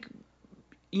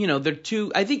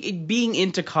too. I think being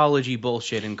into college-y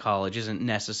bullshit in college isn't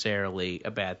necessarily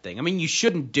a bad thing. I mean, you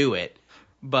shouldn't do it,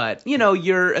 but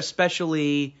you're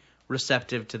especially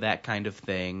receptive to that kind of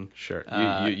thing. Sure.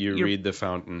 You read the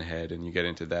Fountainhead and you get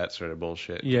into that sort of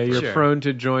bullshit. Yeah, you're Sure. prone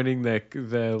to joining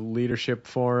the leadership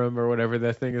forum or whatever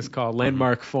that thing is called,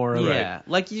 landmark forum. Yeah,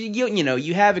 like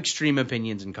you have extreme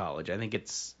opinions in college. I think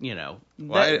it's Well,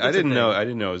 I didn't know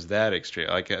it was that extreme.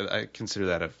 Like I consider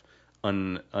that a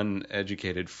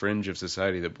uneducated fringe of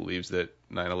society that believes that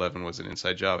 9/11 was an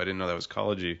inside job. I didn't know that was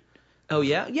college-y. Oh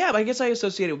yeah, but I guess I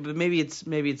associate it. But maybe it's.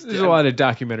 There's a lot of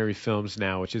documentary films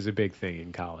now, which is a big thing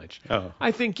in college. Oh.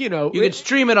 I think You could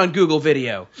stream it on Google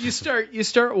Video. You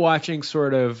start watching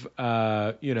sort of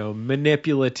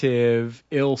manipulative,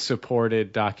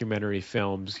 ill-supported documentary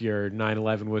films. Your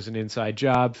 9/11 was an inside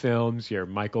job films. Your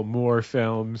Michael Moore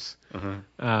films.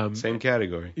 Same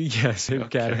category. Yeah, same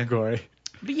category.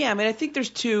 But yeah, I mean, I think there's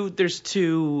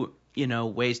two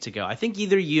ways to go. I think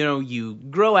either, you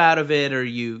grow out of it, or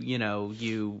you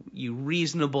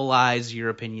reasonableize your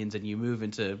opinions and you move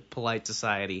into polite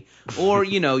society, or,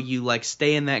 you like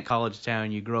stay in that college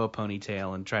town, you grow a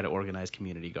ponytail and try to organize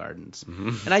community gardens.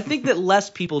 And I think that less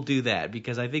people do that,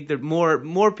 because I think that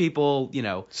more people,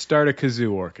 Start a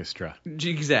kazoo orchestra.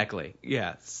 exactly.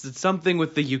 Yeah. It's something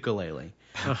with the ukulele.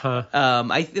 Uh-huh.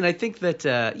 I think that,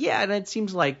 and it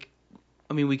seems like,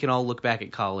 we can all look back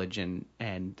at college and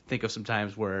think of some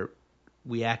times where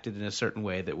we acted in a certain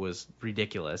way that was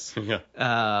ridiculous. Yeah.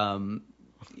 I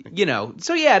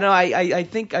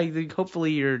think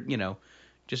hopefully you're,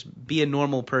 just be a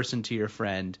normal person to your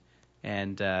friend,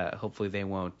 and hopefully they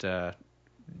won't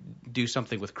do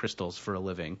something with crystals for a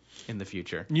living in the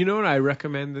future. You know what I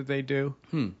recommend that they do?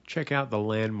 Hmm. Check out the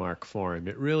Landmark Forum.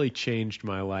 It really changed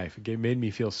my life. It made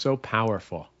me feel so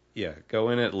powerful. Yeah,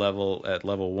 go in at level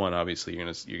 1. Obviously,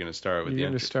 you're gonna start with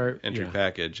entry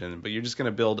package, but you're just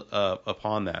gonna build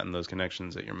upon that and those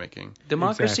connections that you're making.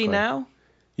 Democracy Exactly. Now?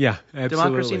 Yeah, absolutely.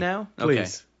 Democracy Now?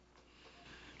 Please.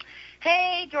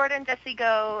 Hey, Jordan, Jesse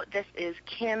Go. This is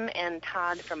Kim and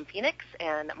Todd from Phoenix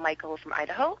and Michael from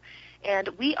Idaho. And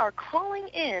we are calling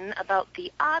in about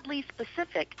the oddly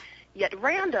specific yet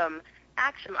random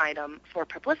action item for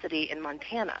publicity in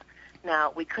Montana.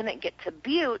 Now, we couldn't get to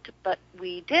Butte, but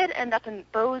we did end up in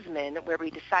Bozeman, where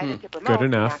we decided to promote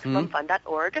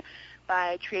MaximumFun.org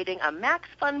by creating a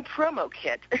MaxFun promo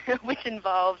kit, which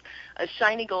involves a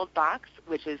shiny gold box,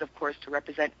 which is, of course, to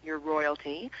represent your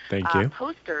royalty. Thank you.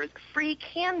 Posters, free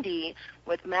candy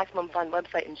with Maximum Fun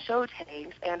website and show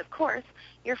tags, and, of course,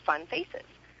 your fun faces.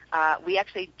 We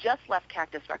actually just left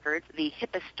Cactus Records, the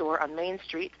hippest store on Main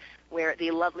Street, where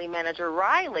the lovely manager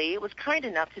Riley was kind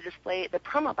enough to display the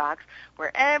promo box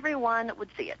where everyone would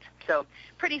see it. So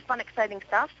pretty fun, exciting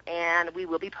stuff, and we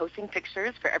will be posting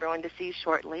pictures for everyone to see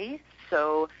shortly.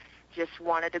 So just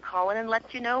wanted to call in and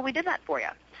let you know we did that for you.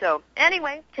 So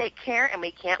anyway, take care, and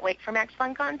we can't wait for Max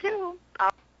FunCon too.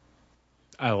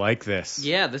 I like this.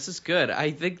 Yeah, this is good.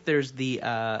 I think there's the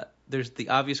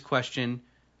obvious question.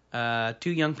 2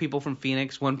 young people from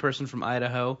Phoenix, 1 person from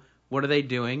Idaho. What are they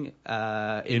doing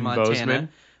in Montana?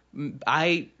 Bozeman?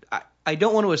 I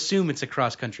don't want to assume it's a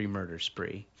cross-country murder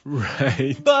spree.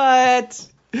 Right. But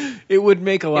it would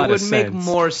make a lot of sense. It would make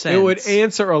more sense. It would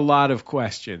answer a lot of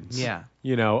questions. Yeah.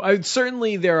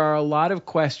 Certainly there are a lot of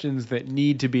questions that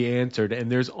need to be answered, and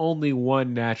there's only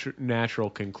one natural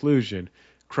conclusion.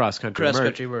 Cross-country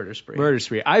murder spree. Murder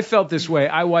spree. I felt this way.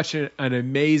 I watched an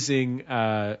amazing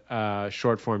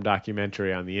short-form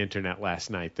documentary on the internet last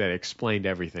night that explained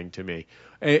everything to me.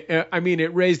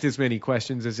 It raised as many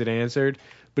questions as it answered,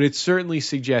 but it certainly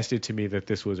suggested to me that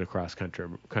this was a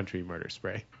cross-country murder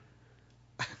spree.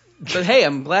 But hey,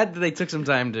 I'm glad that they took some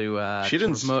time to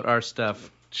promote our stuff.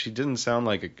 She didn't sound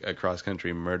like a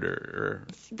cross-country murderer.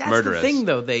 That's murderess. The thing,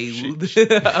 though.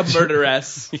 A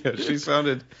murderess. Yeah, she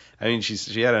sounded.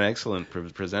 She had an excellent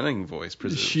presenting voice.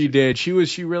 She did.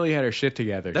 She really had her shit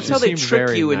together. That's she how they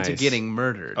trick you nice. into getting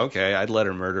murdered. Okay, I'd let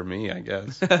her murder me, I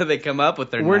guess. They come up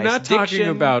with their. We're nice not talking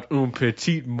diction. about un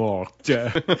petit mort.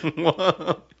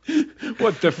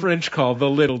 What the French call the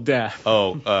little death.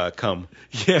 Oh, come.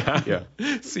 Yeah.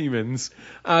 Siemens.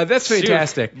 That's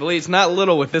fantastic. Believe it's not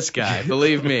little with this guy.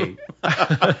 Believe me.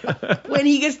 When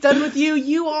he gets done with you,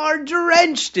 you are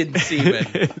drenched in semen.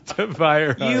 It's a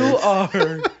fire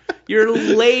hose. You're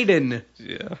laden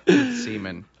with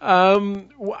semen.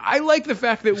 I like the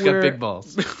fact that He's got big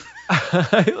balls.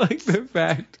 I like the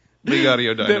fact big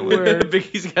audio dynamite.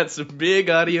 He's got some big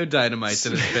audio dynamites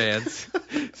in his pants.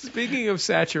 Speaking of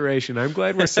saturation, I'm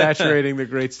glad we're saturating the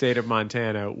great state of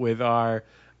Montana with our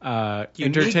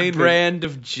entertainment brand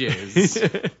of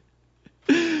jizz.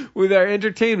 With our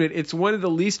entertainment, it's one of the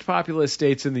least populous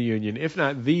states in the Union, if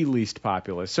not the least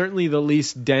populous, certainly the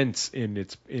least dense in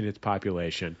its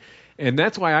population. And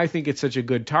that's why I think it's such a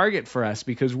good target for us,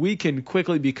 because we can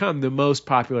quickly become the most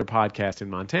popular podcast in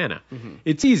Montana. Mm-hmm.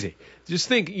 It's easy. Just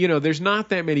think, there's not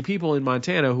that many people in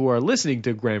Montana who are listening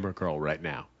to Grammar Girl right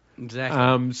now.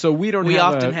 Exactly. So we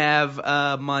often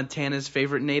have Montana's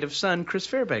favorite native son, Chris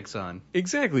Fairbanks, on.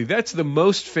 Exactly. That's the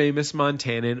most famous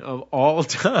Montanan of all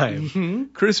time. Mm-hmm.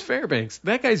 Chris Fairbanks.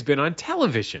 That guy's been on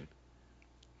television.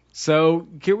 So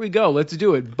here we go. Let's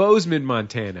do it. Bozeman,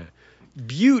 Montana.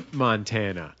 Butte,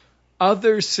 Montana.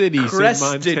 Other cities in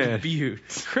Montana.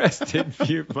 Crested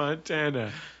Butte,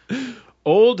 Montana.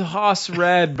 Old Hoss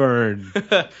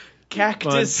Radburn.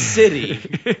 Cactus City.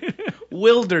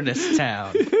 Wilderness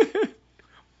Town.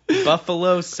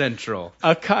 Buffalo Central.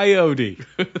 A coyote.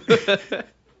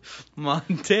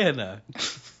 Montana.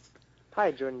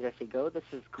 Hi, Jordan Jesse Go. This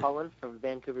is Colin from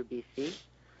Vancouver, BC.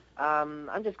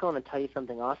 I'm just going to tell you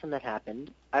something awesome that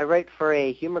happened. I write for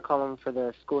a humor column for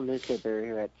the school newspaper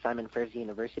here at Simon Fraser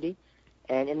University,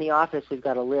 and in the office we've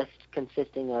got a list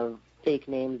consisting of fake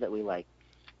names that we like.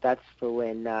 That's for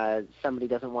when somebody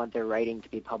doesn't want their writing to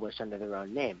be published under their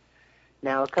own name.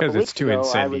 Now, a couple 'Cause weeks it's too ago, I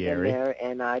was in incendiary. there,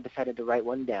 and I decided to write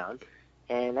one down.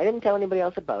 And I didn't tell anybody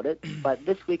else about it, but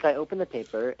this week I opened the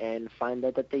paper and find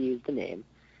out that they used the name.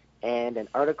 And an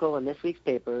article in this week's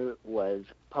paper was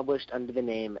published under the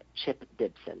name Chip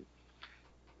Dibson.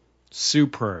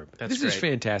 Superb. That's This is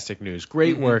great. fantastic news.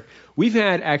 Great work. We've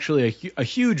had actually a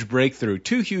huge breakthrough,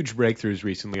 two huge breakthroughs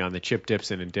recently on the Chip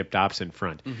Dibson and Dip Dobson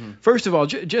front. First of all,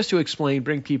 just to explain,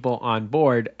 bring people on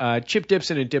board, Chip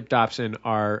Dibson and Dip Dobson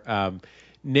are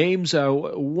names,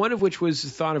 one of which was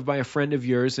thought of by a friend of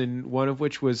yours, and one of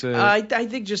which was I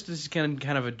think just this is kind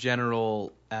of a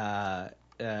general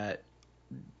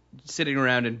sitting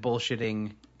around and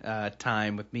bullshitting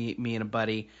time with me and a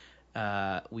buddy.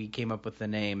 We came up with the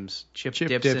names Chip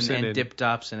Dibson and Dip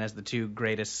Dobson as the two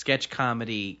greatest sketch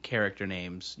comedy character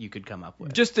names you could come up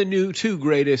with. just the new two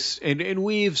greatest, and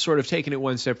we've sort of taken it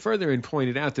one step further and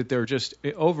pointed out that they're just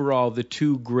overall the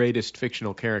two greatest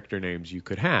fictional character names you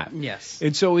could have. Yes.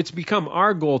 And so it's become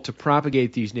our goal to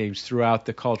propagate these names throughout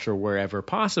the culture wherever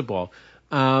possible.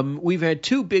 We've had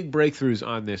two big breakthroughs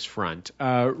on this front.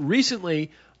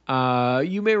 Recently,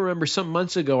 you may remember some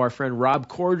months ago, our friend Rob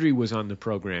Corddry was on the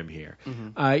program here.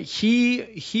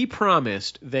 He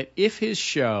promised that if his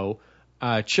show,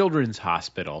 Children's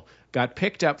Hospital, got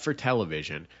picked up for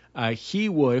television, he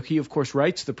of course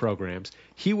writes the programs,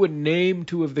 he would name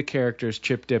two of the characters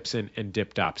Chip Dibson and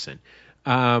Dip Dobson.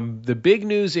 The big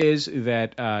news is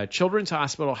that Children's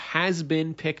Hospital has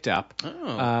been picked up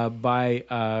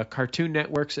by Cartoon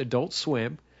Network's Adult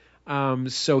Swim.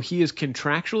 So he is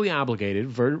contractually obligated,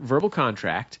 verbal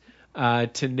contract,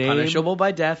 to name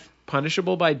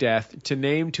Punishable by death, to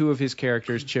name two of his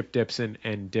characters, Chip Dibson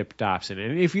and Dip Dobson.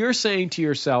 And if you're saying to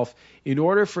yourself, in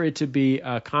order for it to be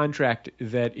a contract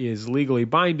that is legally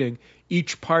binding,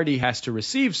 each party has to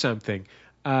receive something,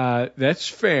 that's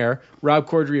fair. Rob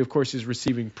Corddry, of course, is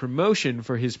receiving promotion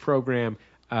for his program,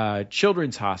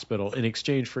 Children's Hospital, in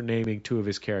exchange for naming two of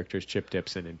his characters, Chip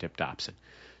Dibson and Dip Dobson.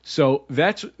 So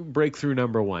that's breakthrough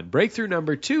number one. Breakthrough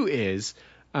number two is,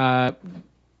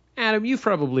 Adam, you've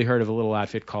probably heard of a little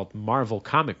outfit called Marvel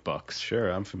Comic Books.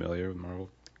 Sure, I'm familiar with Marvel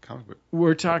comic book.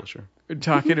 We're publisher.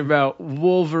 talking about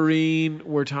Wolverine.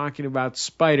 We're talking about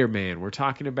Spider-Man. We're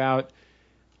talking about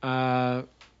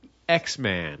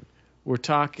X-Man. We're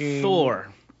talking Thor.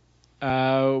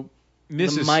 Mrs.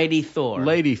 The Mighty Thor.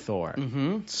 Lady Thor.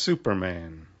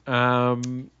 Superman.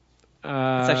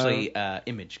 It's actually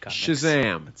Image Comics.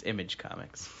 Shazam. It's Image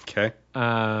Comics. Okay.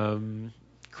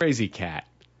 Crazy Cat.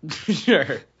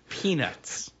 Sure.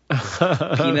 Peanuts.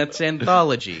 Peanuts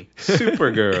Anthology.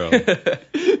 Supergirl.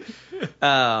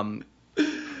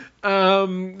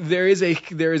 There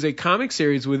is a comic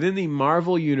series within the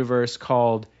Marvel universe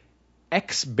called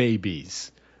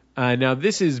X-Babies. Now,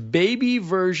 this is baby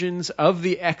versions of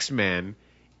the X-Men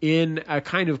in a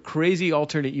kind of crazy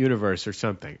alternate universe or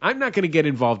something. I'm not going to get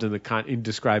involved in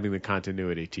describing the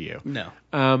continuity to you. No.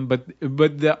 But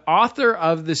the author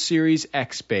of the series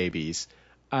X-Babies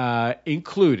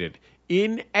included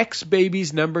in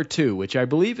X-Babies number 2, which I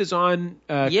believe is on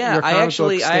your I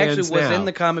actually stands was now. in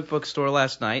the comic book store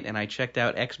last night and I checked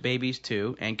out X-Babies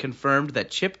 2 and confirmed that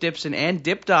Chip Dibson and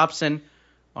Dip Dobson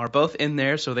are both in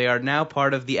there, so they are now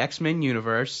part of the X-Men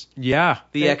universe. Yeah.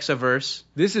 The X-averse.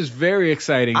 This is very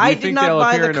exciting. Do I you did think not they'll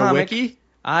buy appear the in comic. a wiki?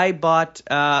 I bought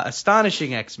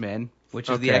Astonishing X-Men, which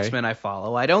is the Okay. X-Men I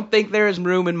follow. I don't think there is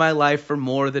room in my life for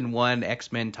more than one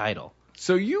X-Men title.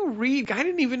 So you read? I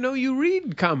didn't even know you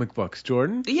read comic books,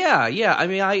 Jordan. Yeah. I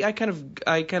mean, I kind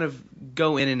of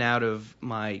go in and out of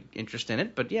my interest in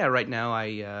it, but yeah, right now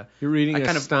You're reading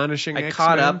Astonishing I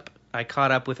X-Men? I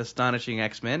caught up with Astonishing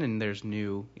X-Men, and there's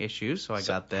new issues, so I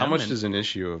got them. How much and does an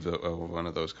issue of one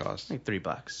of those cost? like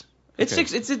 $3. It's Okay.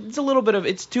 it's a little bit of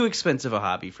it's too expensive a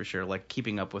hobby for sure, like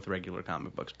keeping up with regular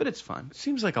comic books, but it's fun.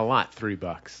 Seems like a lot,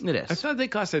 $3. It is. I thought they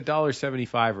cost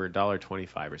 $1.75 or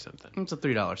 $1.25 or something. It's a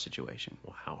 $3 situation.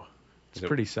 Wow. It's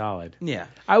pretty solid. Yeah.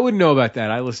 I wouldn't know about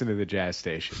that. I listen to the jazz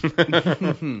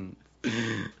station.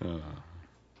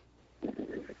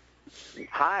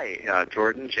 Hi,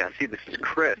 Jordan, Jesse. This is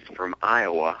Chris from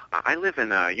Iowa. I live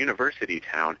in a university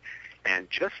town, and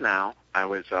just now I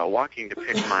was walking to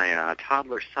pick my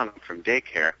toddler son up from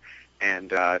daycare and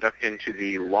ducked into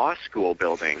the law school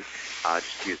building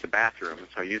just to use the bathroom.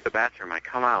 So I use the bathroom. I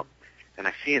come out, and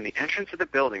I see in the entrance of the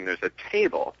building there's a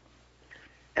table,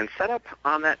 and set up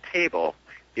on that table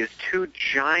is 2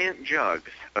 giant jugs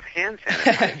of hand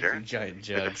sanitizer Giant with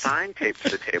a jugs. sign taped to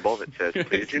the table that says,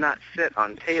 "Please do not sit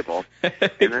on table." And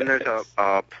then there's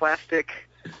a plastic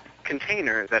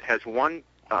container that has 1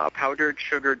 powdered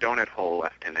sugar donut hole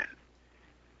left in it.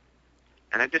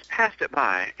 And I just passed it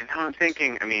by, and now I'm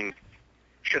thinking, I mean,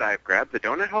 should I have grabbed the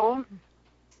donut hole?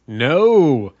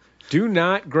 No, do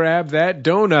not grab that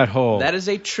donut hole. That is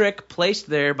a trick placed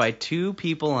there by 2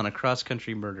 people on a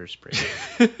cross-country murder spree.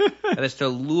 That is to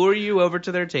lure you over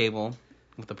to their table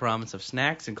with the promise of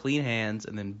snacks and clean hands,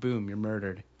 and then boom, you're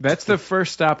murdered. That's the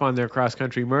first stop on their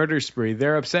cross-country murder spree.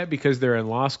 They're upset because they're in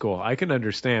law school. I can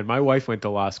understand. My wife went to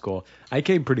law school. I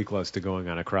came pretty close to going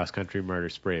on a cross-country murder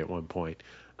spree at one point.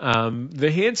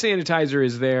 The hand sanitizer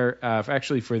is there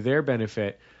actually for their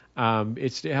benefit.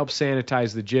 It's to help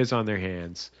sanitize the jizz on their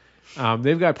hands.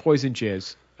 They've got poison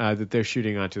jizz that they're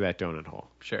shooting onto that donut hole.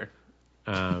 Sure.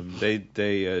 They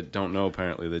don't know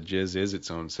apparently that jizz is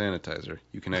its own sanitizer.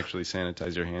 You can actually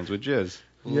sanitize your hands with jizz.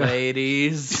 Yeah.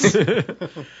 Ladies.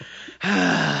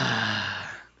 Hi,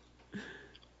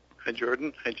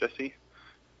 Jordan. Hi, Jesse.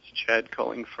 It's Chad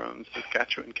calling from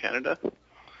Saskatchewan, Canada.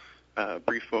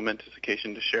 Brief momentous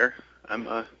occasion to share. I'm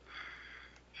a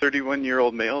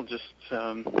 31-year-old male, just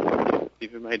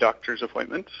leaving my doctor's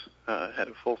appointment. Had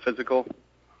a full physical,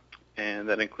 and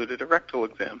that included a rectal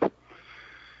exam.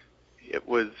 It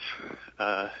was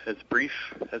as brief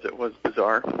as it was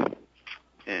bizarre.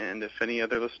 And if any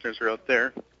other listeners are out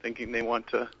there thinking they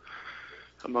want a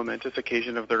momentous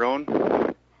occasion of their own,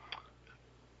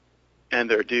 and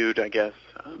they're a dude, I guess,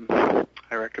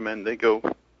 I recommend they go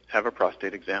have a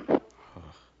prostate exam.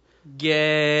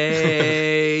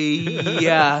 Yay!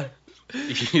 Yeah.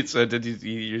 So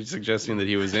you're suggesting that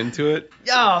he was into it?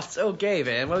 Oh, so gay,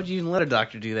 man. Why would you even let a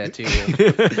doctor do that to you?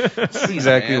 That's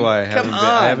exactly man. why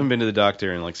I I haven't been to the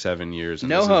doctor in like 7 years. And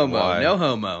No this is homo. why. No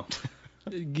homo.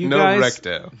 You No guys,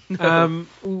 recto.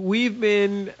 We've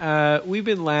been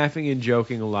laughing and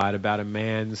joking a lot about a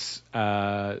man's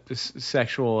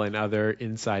sexual and other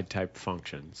inside type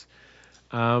functions.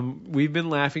 We've been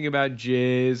laughing about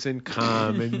jizz and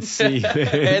cum and semen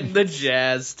And the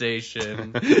jazz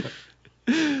station.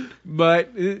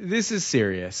 But this is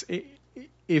serious.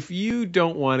 If you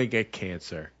don't want to get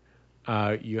cancer,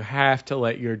 you have to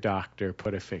let your doctor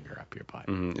put a finger up your butt.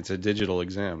 Mm-hmm. It's a digital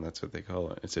exam. That's what they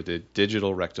call it. It's a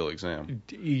digital rectal exam.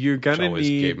 You're going Which to always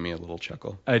need gave me a little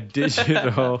chuckle. a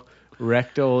digital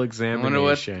rectal I wonder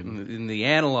examination. what, in the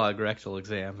analog rectal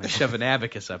exam, they shove an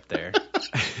abacus up there.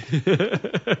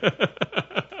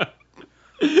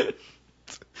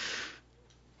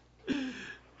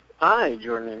 Hi,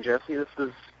 Jordan and Jesse. This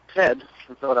is Ted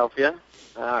from Philadelphia,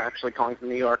 actually calling from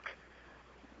New York.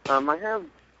 I have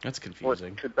That's what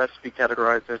confusing. could best be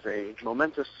categorized as a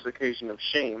momentous occasion of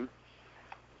shame.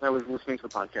 I was listening to the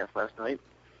podcast last night.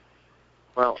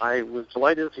 Well, I was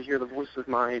delighted to hear the voice of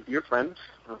my dear friend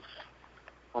of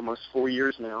almost 4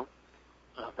 years now,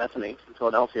 Bethany from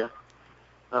Philadelphia.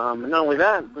 And not only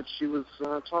that, but she was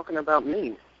talking about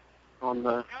me on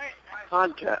the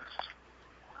podcast,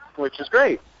 which is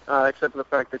great, except for the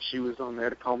fact that she was on there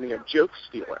to call me a joke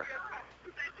stealer.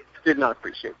 Did not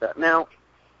appreciate that. Now,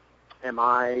 am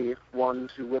I one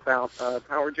to whip out a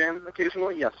power jam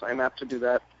occasionally? Yes, I'm apt to do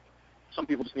that. Some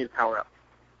people just need to power up.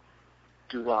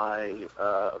 Do I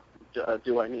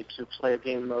need to play a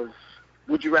game of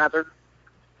Would You Rather?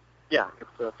 Yeah,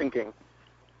 it's a thinking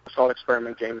thought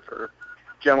experiment game for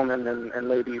gentlemen and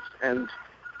ladies. And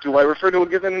do I refer to a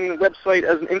given website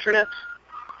as an internet?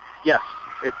 Yes,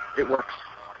 it works.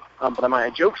 But am I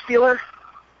a joke stealer?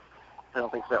 I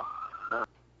don't think so.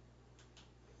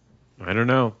 I don't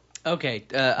know. Okay.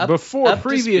 Before, up to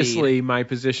previously, speed. my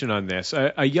position on this,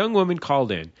 a young woman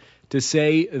called in to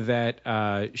say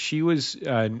that she was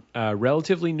a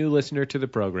relatively new listener to the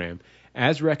program,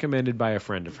 as recommended by a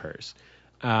friend of hers.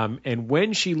 And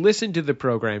when she listened to the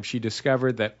program, she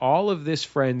discovered that all of this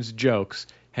friend's jokes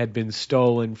had been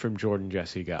stolen from Jordan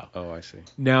Jesse Go. Oh, I see.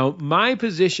 Now, my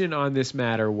position on this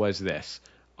matter was this.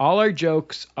 All our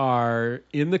jokes are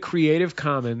in the Creative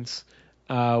Commons.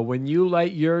 When you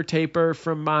light your taper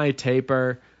from my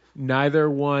taper, neither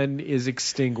one is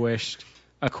extinguished,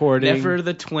 according... Never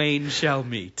the twain shall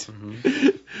meet.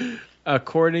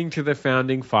 according to the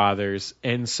Founding Fathers.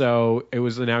 And so it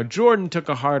was... Now, Jordan took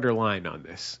a harder line on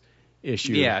this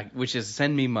issue. Yeah, which is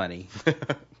send me money.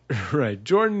 Right.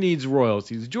 Jordan needs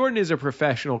royalties. Jordan is a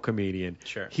professional comedian.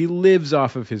 Sure. He lives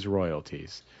off of his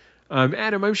royalties.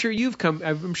 Adam, I'm sure you've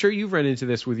run into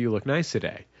this with You Look Nice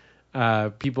Today.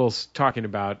 People talking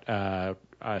about a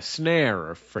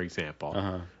snare, for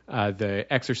example. The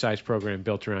exercise program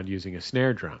built around using a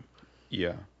snare drum.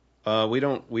 Yeah. We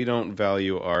don't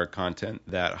value our content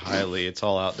that highly. It's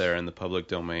all out there in the public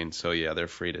domain, so yeah, they're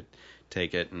free to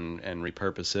take it and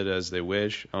repurpose it as they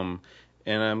wish. And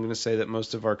I'm going to say that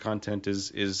most of our content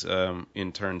is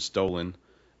in turn stolen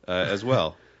as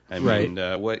well. I mean,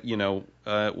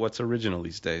 what's original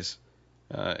these days,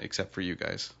 except for you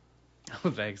guys?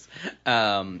 Oh, thanks.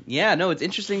 It's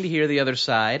interesting to hear the other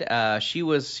side.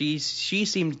 She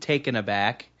seemed taken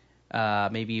aback,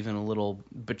 maybe even a little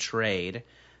betrayed.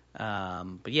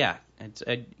 But yeah,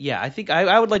 I think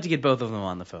I would like to get both of them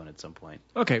on the phone at some point.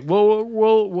 Okay, well,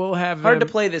 we'll have hard them.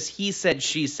 to play this he said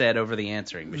she said over the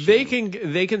answering machine.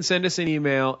 They can send us an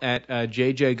email at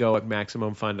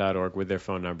jjgo@maximumfun.org with their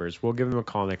phone numbers. We'll give them a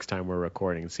call next time we're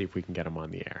recording and see if we can get them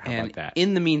on the air. How about that?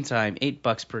 In the meantime,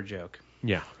 $8 per joke.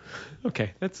 Yeah.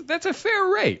 Okay, that's a fair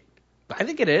rate. I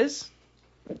think it is.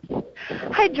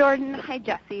 Hi, Jordan. Hi,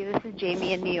 Jesse. This is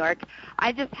Jamie in New York.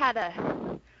 I just had a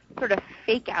sort of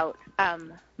fake-out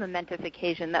momentous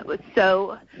occasion that was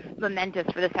so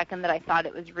momentous for the second that I thought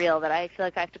it was real that I feel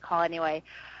like I have to call anyway.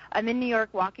 I'm in New York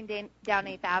walking down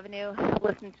 8th Avenue,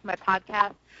 listening to my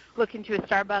podcast, look into a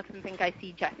Starbucks and think I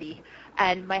see Jesse.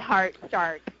 And my heart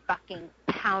starts fucking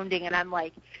pounding, and I'm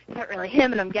like, is that really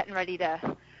him? And I'm getting ready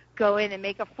to go in and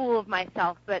make a fool of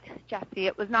myself. But, Jesse,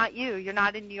 it was not you. You're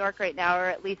not in New York right now, or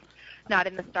at least not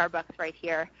in the Starbucks right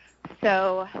here.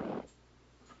 So,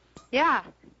 yeah.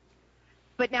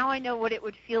 But now I know what it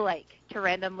would feel like to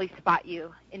randomly spot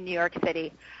you in New York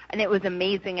City. And it was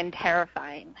amazing and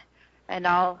terrifying. And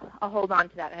I'll hold on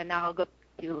to that. And now I'll go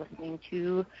to listening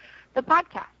to the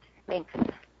podcast. Thanks.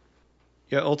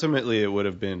 Yeah, ultimately it would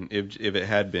have been, if it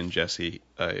had been Jesse,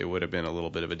 it would have been a little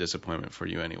bit of a disappointment for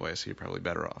you anyway, so you're probably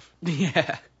better off.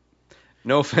 Yeah.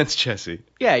 No offense, Jesse.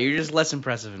 Yeah, you're just less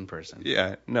impressive in person.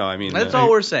 Yeah, no, I mean... That's all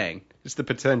we're saying. It's the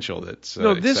potential that's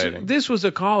exciting. This was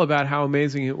a call about how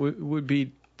amazing it would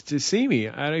be to see me.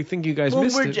 I don't think you guys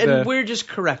missed it. And we're just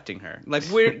correcting her.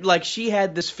 Like she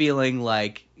had this feeling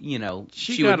like, you know,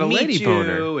 she got would a meet lady you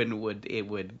boner. and it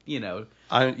would, you know...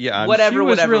 she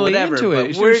was really into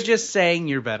it. But we're just saying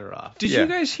you're better off. Did you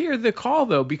guys hear the call,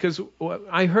 though? Because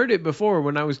I heard it before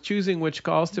when I was choosing which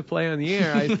calls to play on the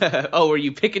air. Were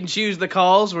you pick and choose the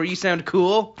calls where you sound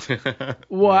cool?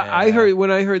 Well, yeah.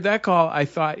 When I heard that call, I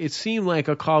thought it seemed like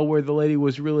a call where the lady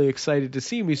was really excited to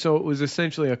see me, so it was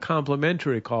essentially a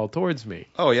complimentary call towards me.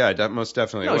 Oh yeah, that most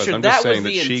definitely was. Sure, I'm just saying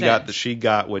that she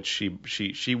got what she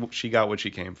got what she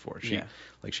came for. She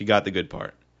got the good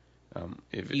part.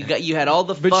 You had all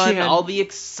the fun, all the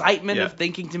excitement of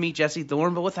thinking to meet Jesse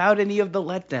Thorne, but without any of the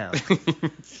letdown.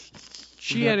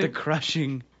 She had the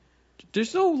crushing.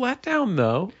 There's no letdown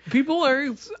though.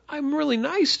 I'm really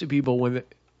nice to people when.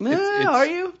 Are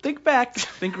you? Think back.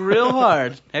 Think real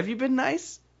hard. Have you been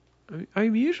nice?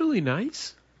 I'm usually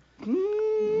nice.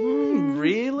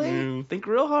 Really? Think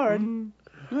real hard.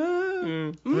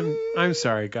 I'm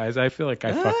sorry, guys. I feel like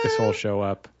I fucked this whole show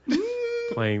up.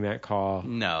 Playing that call.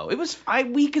 No, it was.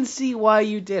 We can see why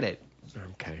you did it.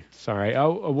 Okay, sorry.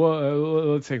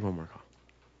 Let's take one more call.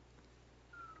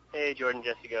 Hey, Jordan,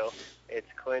 Jesse Go. It's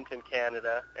Clint in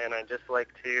Canada, and I'd just like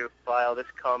to file this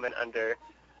comment under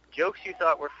jokes you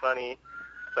thought were funny,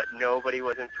 but nobody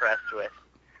was impressed with.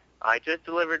 I just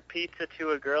delivered pizza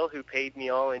to a girl who paid me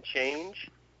all in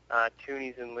change,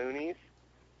 toonies and loonies,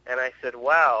 and I said,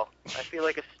 "Wow, I feel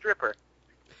like a stripper."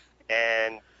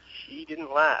 And she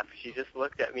didn't laugh. She just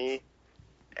looked at me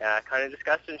kind of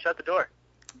disgusted and shut the door.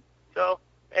 So,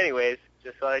 anyways,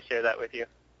 just thought I'd share that with you.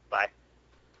 Bye.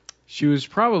 She was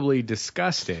probably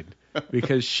disgusted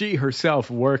because she herself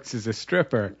works as a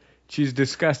stripper. She's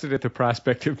disgusted at the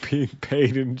prospect of being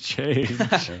paid in change.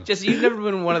 Just, you've never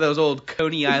been one of those old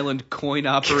Coney Island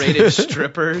coin-operated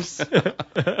strippers?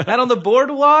 Out on the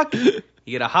boardwalk, you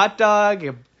get a hot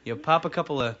dog, you pop a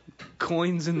couple of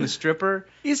coins in the stripper.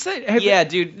 Yeah,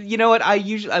 dude. You know what?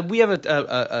 We have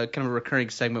a kind of a recurring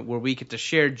segment where we get to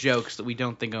share jokes that we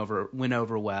don't think went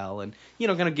over well, and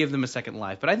kind of give them a second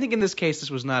life. But I think in this case,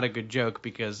 this was not a good joke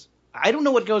because I don't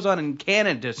know what goes on in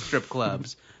Canada strip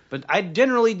clubs, but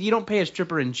you don't pay a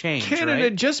stripper in change. Canada,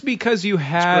 right? just because you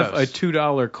have a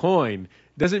 $2 coin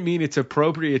doesn't mean it's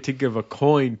appropriate to give a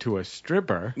coin to a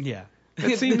stripper. Yeah.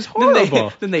 That seems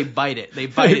horrible. Then they bite it. They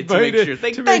bite it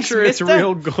to make sure it's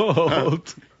real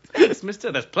gold. Thanks,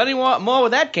 mister. There's plenty more where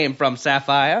that came from,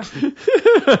 Sapphire.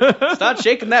 Start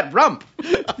shaking that rump.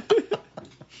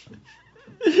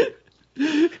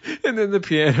 And then the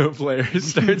piano player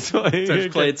starts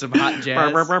playing some hot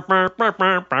jazz.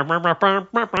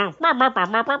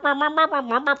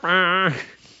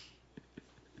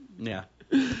 Yeah.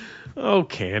 Oh,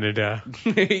 Canada.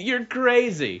 You're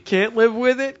crazy. Can't live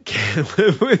with it, can't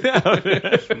live without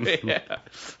it. Yeah.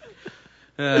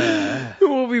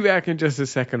 We'll be back in just a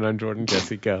second on Jordan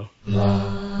Jesse Go.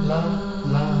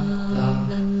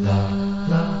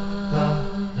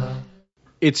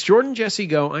 It's Jordan Jesse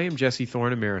Go. I am Jesse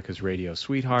Thorne, America's radio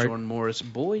sweetheart. Jordan Morris,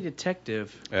 boy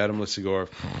detective. Adam Lissigore.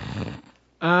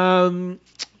 Adam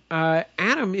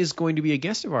is going to be a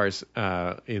guest of ours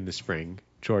in the spring.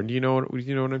 Jordan, do you know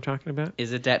what I'm talking about?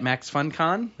 Is it at Max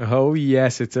FunCon? Oh,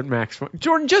 yes, it's at Max Fun.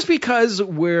 Jordan, just because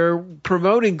we're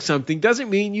promoting something doesn't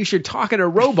mean you should talk in a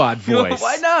robot voice.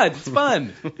 Why not? It's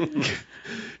fun.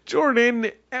 Jordan.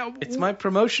 It's my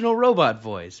promotional robot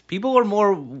voice. People are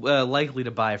more likely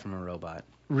to buy from a robot.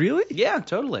 Really? Yeah,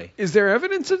 totally. Is there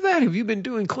evidence of that? Have you been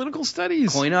doing clinical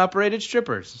studies? Coin-operated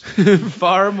strippers.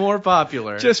 Far more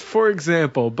popular. Just for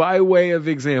example, by way of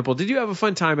example, did you have a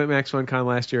fun time at Max FunCon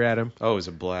last year, Adam? Oh, it was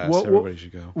a blast. Everybody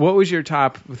should go. What was your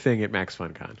top thing at Max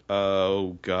FunCon?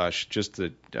 Oh, gosh.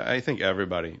 I think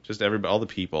everybody. All the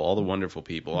people. All the wonderful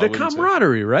people. The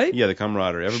camaraderie, right? Yeah, the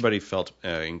camaraderie. Everybody felt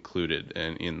included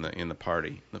in the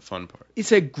party, the fun part.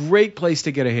 It's a great place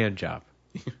to get a hand job.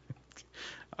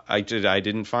 I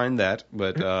didn't find that,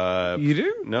 but you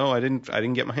didn't? No, I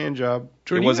didn't get my hand job.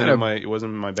 Jordan, it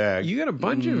wasn't in my bag. You got a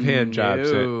bunch of hand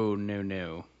jobs.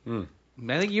 No.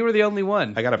 I think you were the only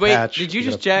one. I got a patch. Did you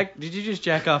just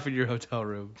jack off in your hotel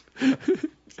room? Is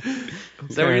that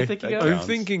what you're thinking of? I'm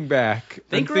thinking back.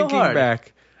 Think real hard.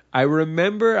 I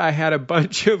remember I had a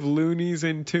bunch of loonies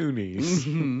and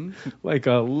toonies. Like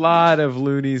a lot of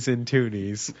loonies and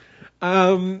toonies.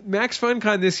 Max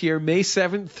FunCon this year, May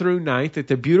 7th through 9th at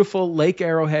the beautiful Lake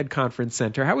Arrowhead Conference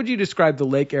Center. How would you describe the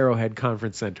Lake Arrowhead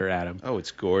Conference Center, Adam? Oh,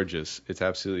 it's gorgeous. It's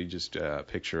absolutely just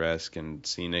picturesque and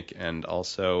scenic, and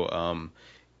also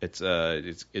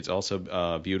it's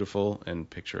also beautiful and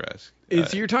picturesque.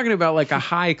 You're talking about like a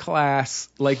high class,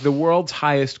 like the world's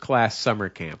highest class summer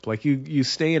camp. Like you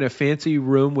stay in a fancy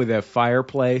room with a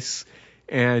fireplace,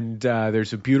 and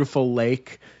there's a beautiful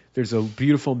lake. There's a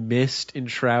beautiful mist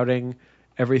enshrouding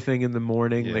everything in the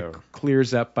morning that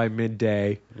clears up by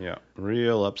midday. Yeah,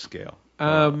 real upscale.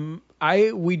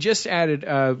 We just added,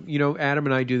 Adam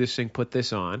and I do this thing, Put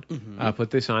This On,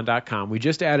 putthison.com. We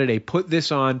just added a Put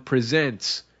This On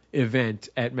Presents event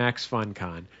at Max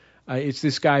FunCon. It's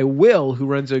this guy, Will, who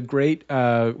runs a great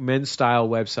men's style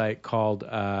website called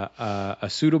A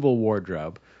Suitable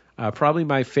Wardrobe. Probably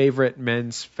my favorite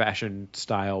men's fashion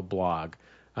style blog.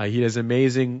 He does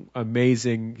amazing,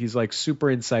 he's like super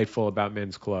insightful about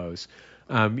men's clothes.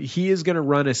 He is going to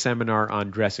run a seminar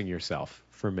on dressing yourself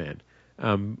for men.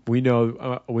 We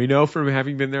know from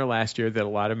having been there last year that a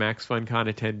lot of Max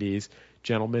FunCon attendees,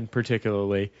 gentlemen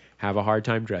particularly, have a hard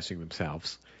time dressing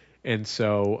themselves. And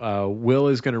so Will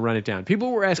is going to run it down.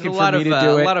 People were asking for me to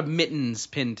do it. A lot of mittens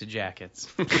pinned to jackets.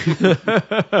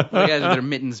 The guys with their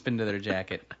mittens pinned to their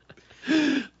jacket.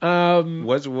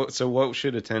 What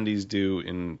should attendees do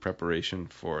in preparation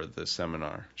for the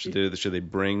seminar? Should they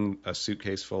bring a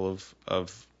suitcase full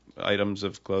of items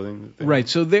of clothing? Right,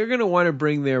 so they're going to want to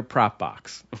bring their prop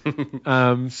box.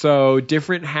 So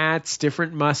different hats,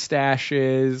 different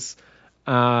mustaches,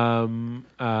 all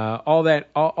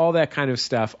that kind of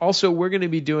stuff. Also, we're going to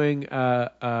be doing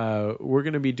a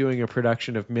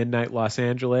production of Midnight Los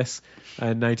Angeles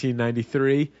in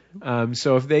 1993.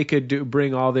 So if they could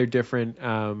bring all their different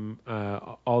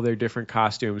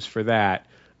costumes for that,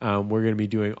 we're going to be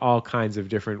doing all kinds of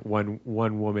different one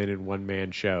woman and one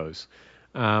man shows.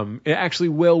 Actually,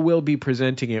 Will be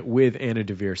presenting it with Anna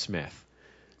Deavere Smith.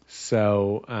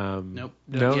 So nope.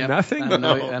 Nothing. I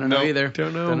don't know either.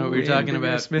 Don't know what you're talking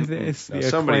about. Smith is.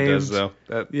 Somebody does though.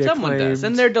 Someone does,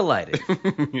 and they're delighted.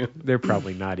 They're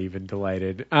probably not even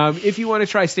delighted. If you want to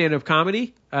try stand-up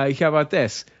comedy, how about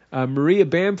this? Maria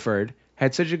Bamford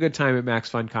had such a good time at Max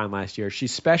FunCon last year. She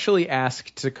specially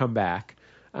asked to come back.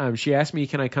 She asked me,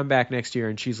 "Can I come back next year?"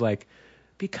 And she's like,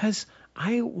 "Because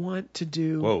I want to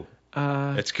do." Whoa,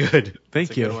 that's good.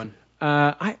 Thank you. Good one.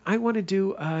 I want to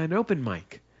do an open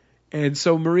mic. And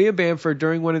so Maria Bamford,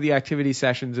 during one of the activity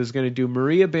sessions, is going to do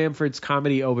Maria Bamford's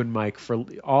comedy open mic for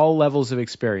all levels of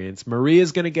experience.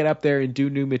 Maria's going to get up there and do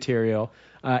new material.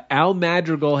 Al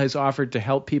Madrigal has offered to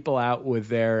help people out with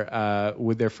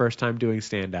their first time doing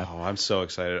stand-up. Oh, I'm so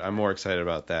excited. I'm more excited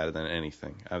about that than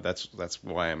anything. That's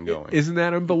why I'm going. Isn't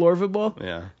that unbelievable?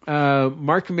 Yeah.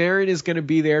 Mark Maron is going to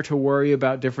be there to worry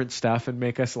about different stuff and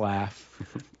make us laugh.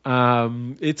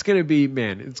 It's going to be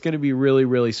really,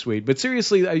 really sweet. But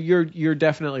seriously, you're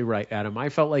definitely right, Adam. I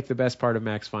felt like the best part of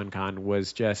Max FunCon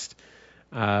was just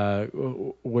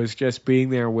being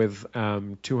there with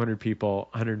 200 people,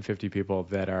 150 people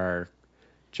that are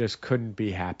just couldn't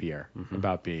be happier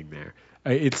about being there.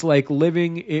 It's like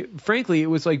frankly, it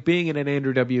was like being at an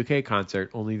Andrew WK concert,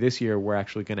 only this year we're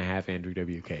actually going to have Andrew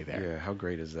WK there. Yeah, how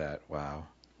great is that? Wow.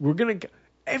 We're going to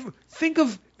think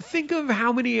of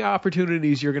how many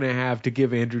opportunities you're going to have to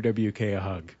give Andrew WK a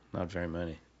hug. Not very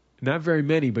many. Not very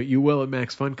many, but you will at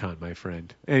Max FunCon, my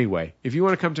friend. Anyway, if you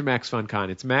want to come to Max FunCon,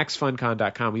 it's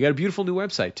maxfuncon.com. We got a beautiful new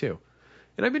website, too.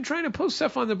 And I've been trying to post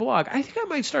stuff on the blog. I think I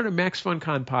might start a Max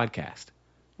FunCon podcast.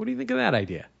 What do you think of that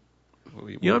idea?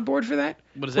 You on board for that?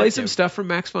 What does Play that some do? stuff from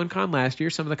Max FunCon last year,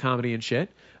 some of the comedy and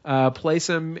shit. Play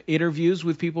some interviews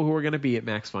with people who are going to be at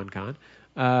Max FunCon.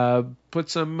 Put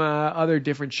some other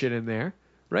different shit in there,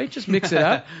 right? Just mix it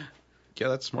up. Yeah,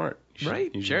 that's smart.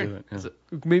 Right? You should do it.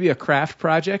 Yeah. Maybe a craft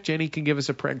project. Jenny can give us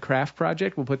a craft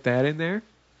project. We'll put that in there.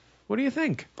 What do you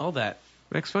think? All that.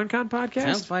 Max FunCon podcast?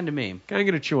 Sounds fine to me. I'm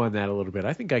going to chew on that a little bit.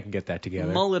 I think I can get that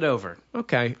together. Mull it over.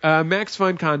 Okay.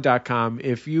 MaxFunCon.com.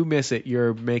 If you miss it,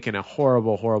 you're making a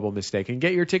horrible, horrible mistake. And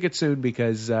get your ticket soon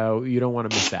because you don't want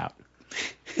to miss out.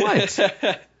 What?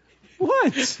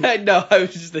 What? No, I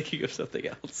was just thinking of something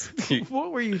else.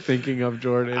 What were you thinking of,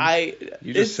 Jordan?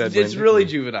 You just said it's really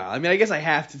juvenile. I mean, I guess I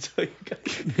have to tell you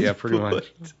guys. Yeah, pretty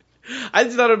much. I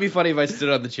just thought it would be funny if I stood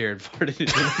on the chair and farted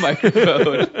into the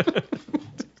microphone.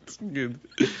 Good.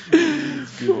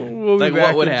 We'll be Like,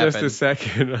 back what would in just happen? a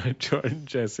second on Jordan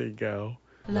Jesse Go.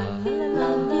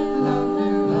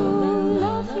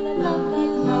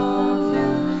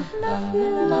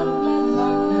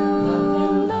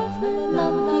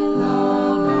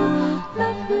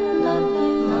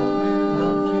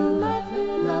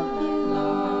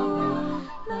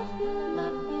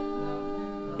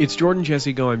 It's Jordan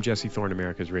Jesse Go. I'm Jesse Thorne,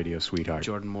 America's radio sweetheart.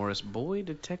 Jordan Morris, boy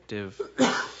detective.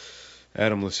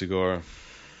 Adam Lisagora.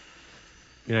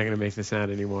 You're not going to make the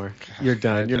sound anymore. You're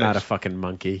done. You're not a fucking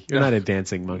monkey. You're not a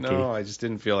dancing monkey. No, I just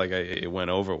didn't feel like it went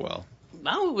over well.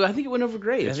 No, I think it went over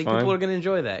great. It's I think fine? people are going to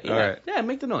enjoy that. Yeah, All right. Yeah,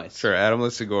 make the noise. Sure, Adam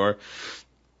Lisagora.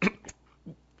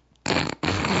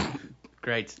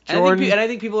 Great. Jordan- and I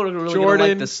think people are really going to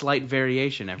like the slight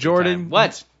variation every Jordan, time.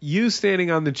 What? You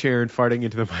standing on the chair and farting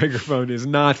into the microphone is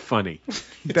not funny.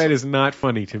 That is not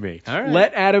funny to me. All right.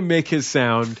 Let Adam make his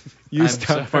sound. You I'm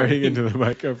stop sorry. farting into the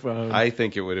microphone. I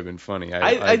think it would have been funny.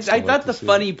 I I'd still like thought to the see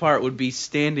funny part would be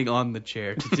standing on the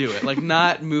chair to do it. Like,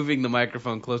 not moving the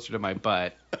microphone closer to my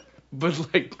butt,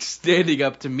 but, like, standing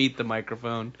up to meet the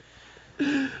microphone.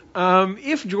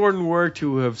 If Jordan were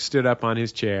to have stood up on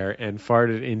his chair and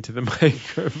farted into the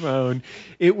microphone,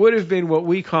 it would have been what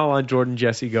we call on Jordan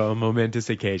Jesse Go a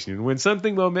momentous occasion. When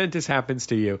something momentous happens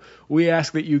to you, we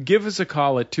ask that you give us a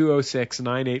call at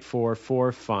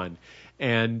 206-984-4FUN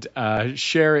and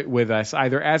share it with us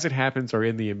either as it happens or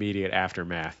in the immediate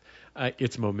aftermath.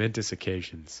 It's momentous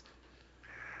occasions.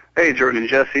 Hey, Jordan and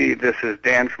Jesse. This is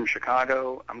Dan from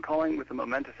Chicago. I'm calling with a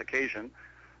momentous occasion.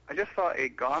 I just saw a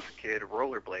goth kid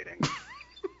rollerblading.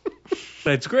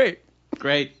 That's great.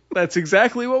 Great. That's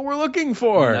exactly what we're looking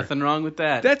for. Nothing wrong with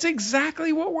that. That's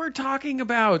exactly what we're talking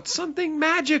about. Something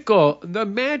magical. The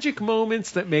magic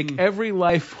moments that make every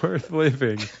life worth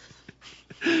living.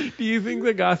 Do you think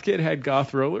the goth kid had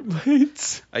goth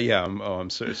rollerblades? Yeah, I'm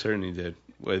certain he did.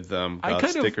 With goth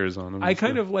stickers on them. I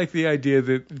kind of like the idea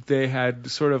that they had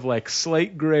sort of like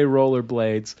slate gray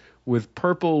rollerblades with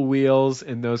purple wheels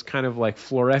and those kind of like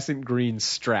fluorescent green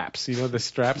straps. You know, the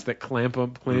straps that clamp your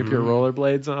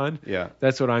rollerblades on? Yeah.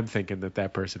 That's what I'm thinking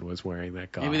that person was wearing,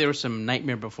 that goth. Maybe there was some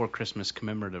Nightmare Before Christmas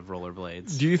commemorative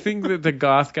rollerblades. Do you think that the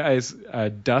goth guy's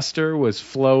duster was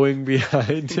flowing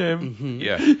behind him?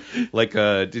 Yeah. Like,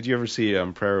 did you ever see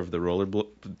Prayer of the Roller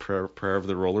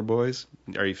Boys?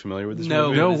 Are you familiar with this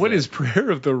movie? No, what is Prayer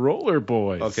of the Roller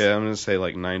Boys? Okay, I'm going to say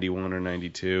like 91 or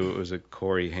 92. It was a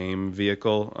Corey Haim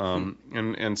vehicle.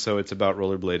 And so it's about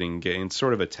rollerblading. It's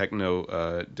sort of a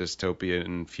techno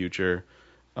dystopian future.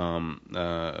 And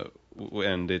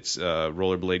it's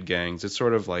rollerblade gangs. It's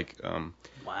sort of like...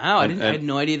 Wow, I had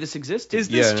no idea this existed. Is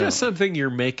this just something you're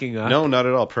making up? No, not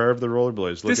at all. Prayer of the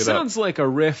Rollerblades. Look this it up. sounds like a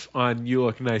riff on You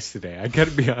Look Nice Today. I got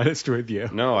to be honest with you.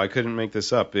 No, I couldn't make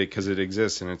this up because it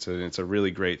exists and it's a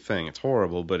really great thing. It's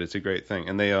horrible, but it's a great thing.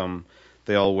 And they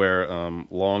all wear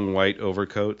long white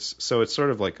overcoats, so it's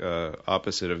sort of like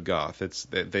opposite of goth.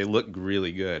 They look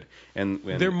really good, and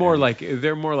they're more like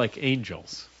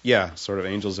angels. Yeah, sort of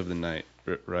angels of the night,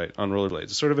 right? On rollerblades.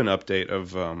 It's sort of an update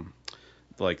of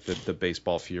like the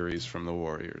baseball furies from the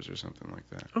Warriors or something like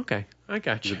that. Okay, I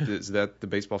got you. Is that the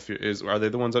baseball furies? Are they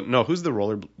the ones on? No, who's the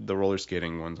roller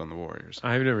skating ones on the Warriors?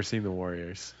 I've never seen the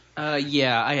Warriors.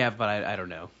 Yeah, I have, but I don't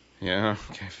know. Yeah,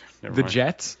 okay. Never the mind.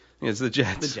 Jets? Yeah, it's the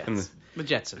Jets. The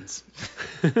Jetsons.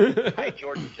 Hi,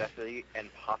 Jordan, Jesse, and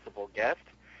possible guest.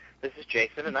 This is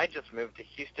Jason, and I just moved to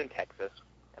Houston, Texas,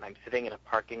 and I'm sitting in a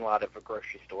parking lot of a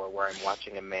grocery store where I'm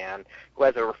watching a man who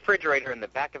has a refrigerator in the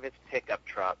back of his pickup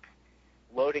truck,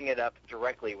 loading it up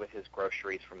directly with his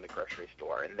groceries from the grocery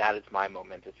store, and that is my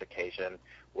momentous occasion.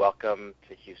 Welcome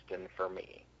to Houston for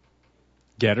me.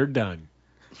 Get her done.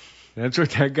 That's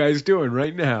what that guy's doing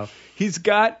right now. He's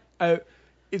got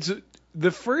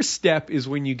the first step is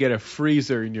when you get a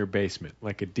freezer in your basement,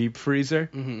 like a deep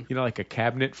freezer, like a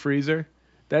cabinet freezer.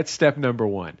 That's step number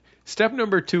 1. Step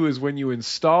number 2 is when you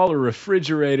install a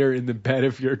refrigerator in the bed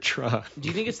of your truck. Do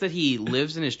you think it's that he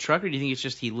lives in his truck, or do you think it's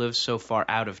just he lives so far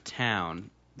out of town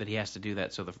that he has to do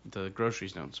that so the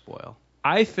groceries don't spoil?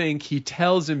 I think he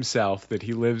tells himself that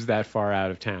he lives that far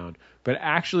out of town, but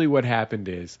actually what happened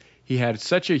is he had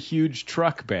such a huge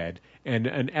truck bed and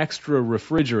an extra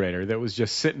refrigerator that was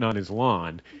just sitting on his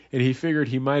lawn, and he figured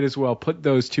he might as well put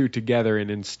those two together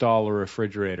and install a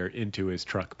refrigerator into his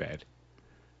truck bed.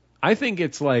 I think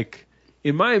it's like,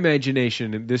 in my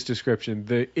imagination, in this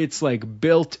description, it's like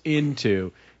built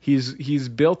into, he's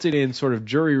built it in sort of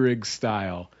jury rig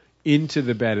style into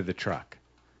the bed of the truck.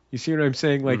 You see what I'm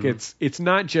saying? Like it's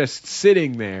not just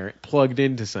sitting there plugged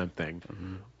into something,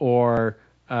 or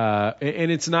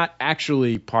and it's not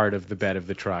actually part of the bed of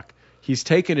the truck. He's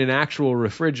taken an actual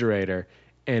refrigerator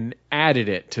and added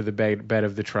it to the bed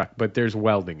of the truck, but there's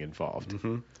welding involved.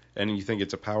 And you think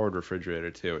it's a powered refrigerator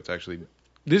too? It's actually.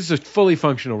 This is a fully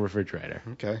functional refrigerator.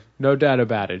 Okay. No doubt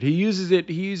about it. He uses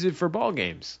it for ball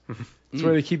games. That's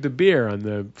where they keep the beer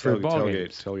on for ball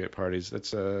games. Tailgate parties.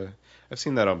 That's I've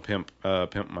seen that on Pimp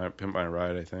My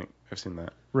Ride, I think. I've seen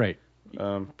that. Right.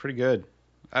 Pretty good.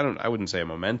 I wouldn't say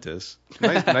momentous.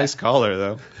 Nice caller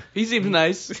though. He seems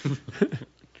nice.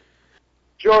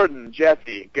 Jordan,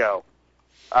 Jesse, go.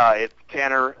 It's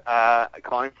Tanner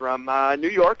calling from New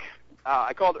York.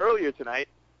 I called earlier tonight.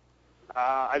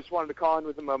 I just wanted to call in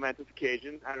with a momentous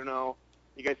occasion. I don't know,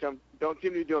 you guys don't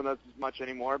seem to be doing this as much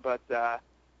anymore, but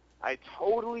I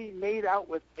totally made out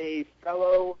with a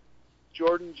fellow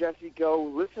Jordan Jesse Go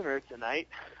listener tonight,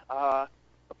 a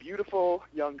beautiful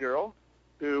young girl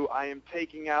who I am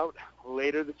taking out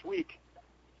later this week.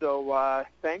 So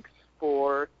thanks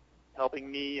for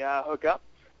helping me hook up.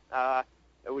 I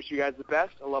wish you guys the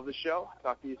best. I love the show.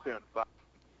 Talk to you soon. Bye.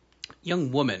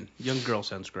 Young woman. Young girl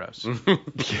sounds gross.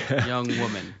 Young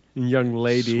woman. Young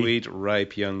lady. Sweet,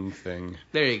 ripe, young thing.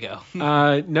 There you go.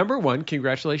 Number 1,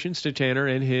 congratulations to Tanner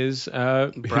and his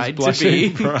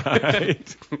bride-to-be.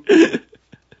 Bride.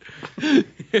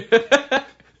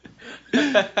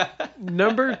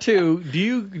 Number 2, do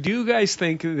you guys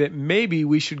think that maybe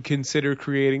we should consider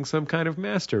creating some kind of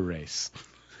master race?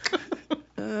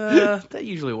 That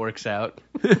usually works out.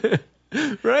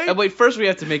 Right? Wait, first we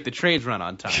have to make the trains run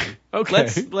on time. Okay.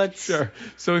 Let's sure.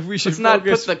 So if we should let's not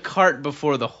put the cart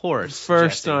before the horse.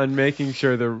 First Jesse. on making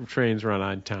sure the trains run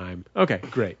on time. Okay,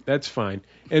 great. That's fine.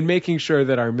 And making sure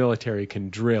that our military can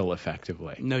drill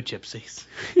effectively. No gypsies.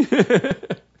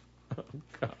 Oh,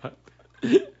 God.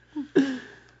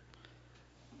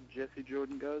 Jesse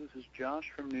Jordan Go. This is Josh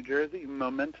from New Jersey.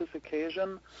 Momentous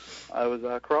occasion. I was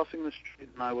crossing the street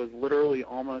and I was literally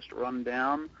almost run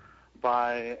down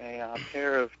by a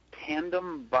pair of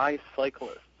tandem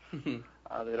bicyclists. They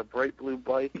had a bright blue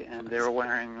bike and they were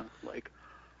wearing like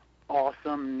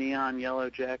awesome neon yellow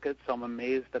jackets. So I'm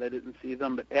amazed that I didn't see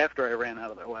them. But after I ran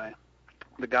out of their way,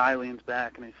 the guy leans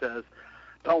back and he says,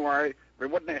 "Don't worry, we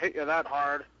wouldn't have hit you that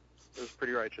hard." It was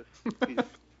pretty righteous.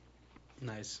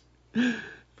 Nice.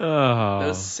 Oh.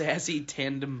 Those sassy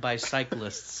tandem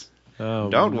bicyclists. Oh,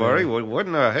 Don't worry, we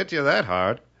wouldn't have hit you that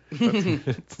hard.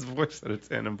 It's the voice that a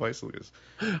tandem bicyclist.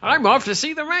 I'm off to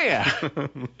see the mayor.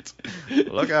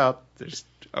 Look out. There's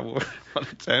on a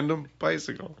tandem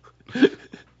bicycle.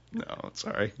 No,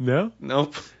 sorry. No?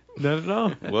 Nope. Not at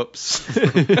all. Whoops.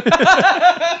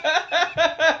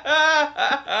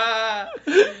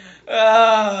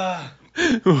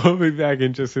 We'll be back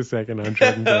in just a second on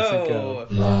Jordan Jesse Go.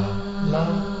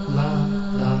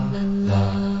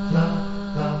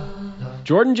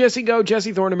 Jordan Jesse Go,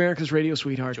 Jesse Thorne, America's radio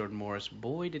sweetheart. Jordan Morris,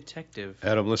 boy detective.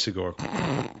 Adam Lissigore.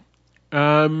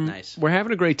 Nice. We're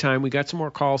having a great time. We got some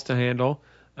more calls to handle.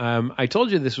 I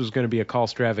told you this was going to be a call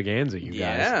stravaganza, you guys.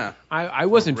 Yeah. I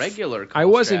wasn't regular call I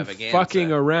wasn't stravaganza.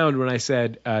 fucking around when I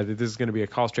said that this is going to be a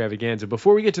call stravaganza.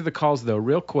 Before we get to the calls, though,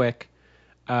 real quick,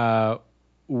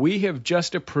 we have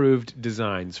just approved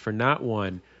designs for not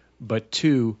 1, but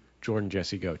 2 Jordan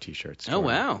Jesse Go t-shirts. Oh,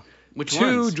 wow. Which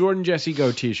 2 ones? Jordan Jesse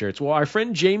Go t-shirts. Well, our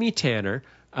friend Jamie Tanner,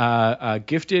 a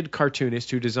gifted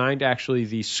cartoonist who designed actually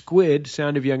the Squid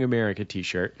Sound of Young America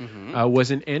t-shirt,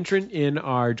 was an entrant in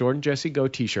our Jordan Jesse Go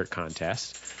t-shirt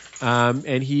contest.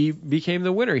 And he became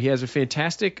the winner. He has a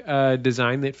fantastic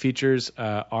design that features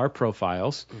our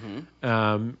profiles,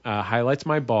 highlights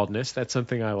my baldness. That's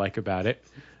something I like about it.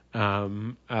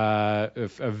 A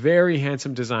very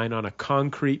handsome design on a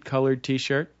concrete colored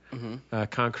T-shirt.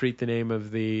 Concrete, the name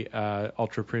of the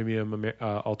ultra premium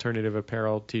alternative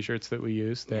apparel T-shirts that we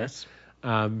use there. Yes.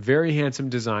 Very handsome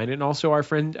design, and also our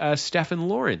friend Stephen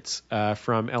Lawrence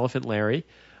from Elephant Larry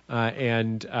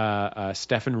and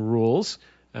Stephen Rules.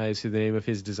 Is the name of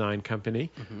his design company.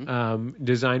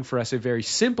 Designed for us a very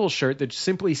simple shirt that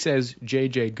simply says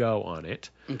JJ Go on it.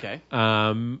 Okay.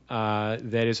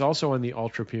 That is also on the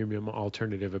ultra premium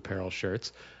alternative apparel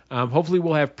shirts. Hopefully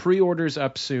we'll have pre-orders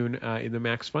up soon in the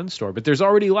Max Fun store. But there's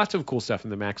already lots of cool stuff in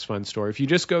the Max Fun store. If you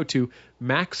just go to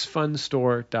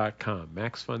maxfunstore.com,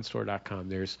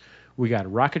 maxfunstore.com, we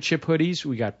got rocket ship hoodies,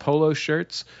 we got polo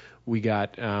shirts, we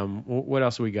got what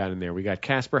else we got in there? We got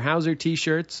Casper Hauser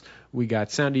T-shirts. We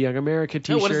got Sound of Young America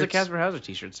T-shirts. What does the Casper Hauser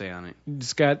T-shirt say on it?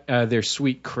 It's got their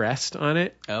sweet crest on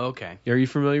it. Oh, okay. Are you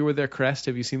familiar with their crest?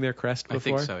 Have you seen their crest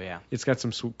before? I think so, yeah. It's got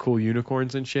some cool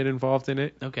unicorns and shit involved in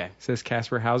it. Okay. It says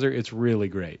Casper Hauser. It's really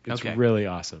great. It's okay. really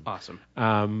awesome. Awesome.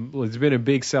 It's been a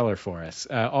big seller for us.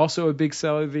 Also a big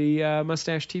seller, the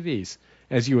Mustache TVs.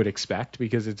 As you would expect,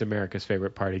 because it's America's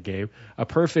favorite party game.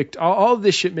 All of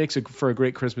this shit makes for a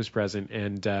great Christmas present,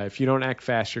 and if you don't act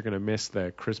fast, you're going to miss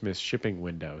the Christmas shipping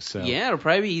window. So yeah, it'll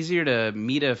probably be easier to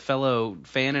meet a fellow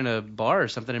fan in a bar or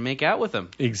something and make out with them.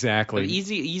 Exactly. An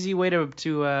easy way to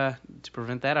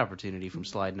prevent that opportunity from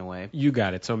sliding away. You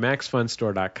got it. So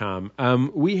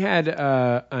maxfunstore.com. We had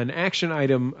an action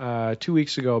item 2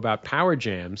 weeks ago about power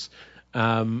jams.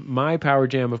 My power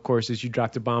jam, of course, is You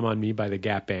Dropped a Bomb on Me by the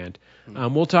Gap Band.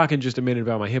 We'll talk in just a minute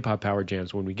about my hip-hop power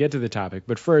jams when we get to the topic.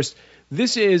 But first,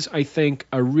 this is, I think,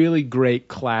 a really great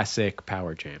classic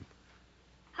power jam.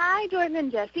 Hi, Jordan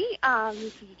and Jesse.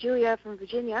 This is Julia from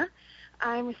Virginia.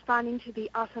 I'm responding to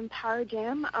the awesome power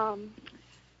jam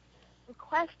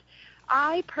request.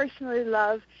 I personally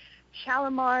love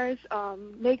Shalimar's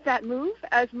Make That Move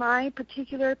as my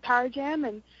particular power jam,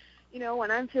 and you know,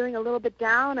 when I'm feeling a little bit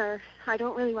down or I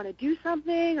don't really want to do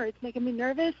something or it's making me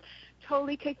nervous,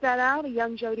 totally kick that out. A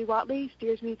young Jody Watley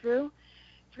steers me through.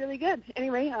 It's really good.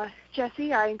 Anyway,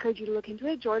 Jesse, I encourage you to look into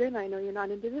it. Jordan, I know you're not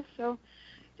into this, so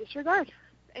disregard.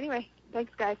 Anyway,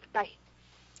 thanks, guys. Bye.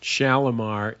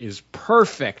 Shalimar is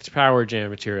perfect power jam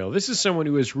material. This is someone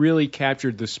who has really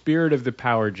captured the spirit of the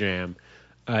power jam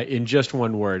in just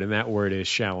one word, and that word is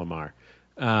Shalimar.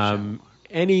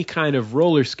 Any kind of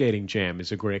roller skating jam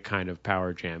is a great kind of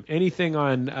power jam. Anything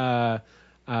on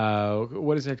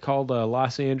what is it called?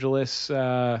 Los Angeles.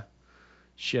 I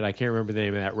can't remember the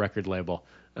name of that record label.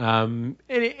 There's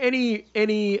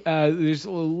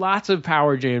lots of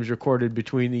power jams recorded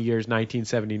between the years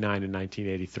 1979 and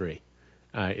 1983.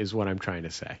 Is what I'm trying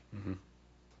to say.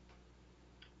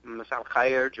 Masal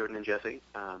Khair, Jordan and Jesse.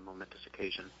 Momentous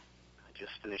occasion. I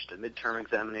just finished a midterm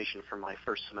examination for my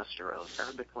first semester of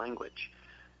Arabic language.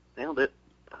 Nailed it.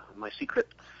 My secret,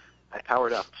 I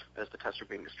powered up as the tests were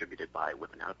being distributed by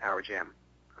Whipping Out Power Jam.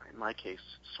 In my case,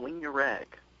 Swing Your Rag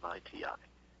by T.I.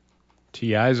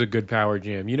 T.I. is a good power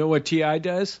jam. You know what T.I.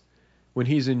 does when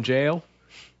he's in jail?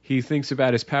 He thinks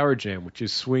about his power jam, which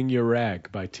is Swing Your Rag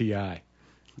by T.I.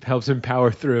 It helps him power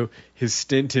through his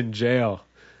stint in jail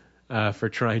for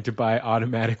trying to buy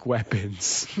automatic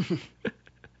weapons.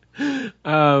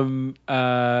 A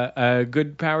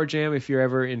good power jam if you're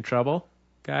ever in trouble.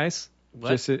 Guys, what?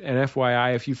 Just an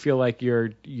FYI, if you feel like you're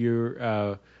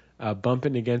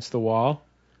bumping against the wall,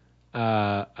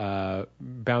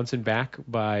 Bouncing Back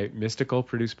by Mystical,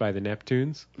 produced by the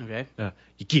Neptunes. Okay.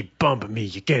 You keep bumping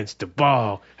me against the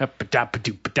wall. Sure.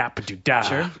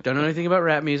 Don't know anything about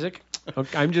rap music.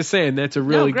 Okay, I'm just saying that's a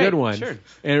really good one. Sure.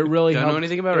 And it really Don't helped, know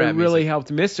anything about rap it really music.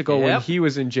 helped Mystical when he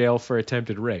was in jail for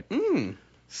attempted rape.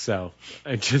 So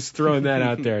I'm just throwing that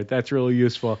out there. That's really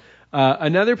useful.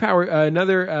 Another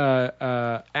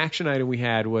action item we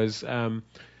had was there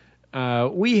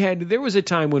was a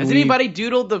time when Has anybody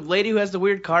doodled the lady who has the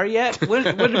weird car yet? When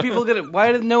are people gonna?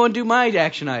 Why did no one do my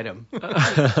action item?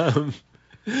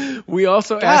 We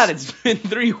also it's been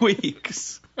 3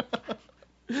 weeks.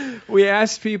 We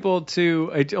asked people to.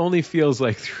 It only feels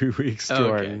like 3 weeks,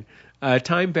 Jordan.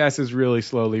 Time passes really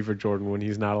slowly for Jordan when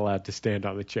he's not allowed to stand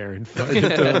on the chair in front of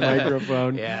the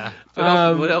microphone. Yeah.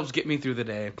 What helps get me through the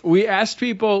day? We asked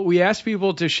people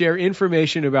to share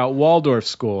information about Waldorf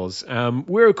schools.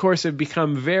 We, of course, have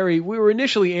become we were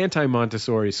initially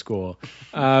anti-Montessori school.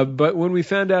 But when we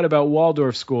found out about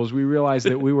Waldorf schools, we realized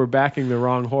that we were backing the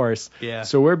wrong horse. Yeah.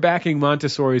 So we're backing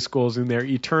Montessori schools in their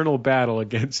eternal battle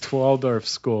against Waldorf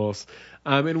schools.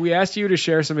 And we asked you to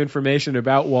share some information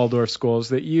about Waldorf schools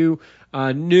that you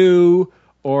knew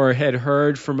or had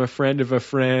heard from a friend of a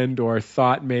friend or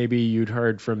thought maybe you'd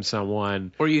heard from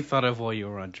someone. Or you thought of while you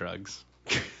were on drugs.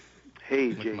 Hey,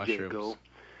 With JJ mushrooms. Go.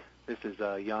 This is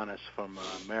Giannis from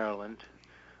Maryland.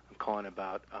 I'm calling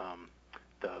about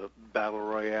the battle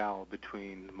royale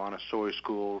between Montessori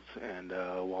schools and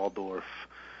Waldorf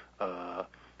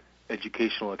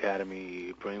Educational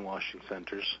Academy brainwashing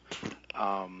centers.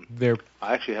 Their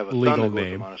I actually have a legal son that goes to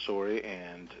name. Montessori,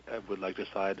 and I would like to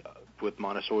side with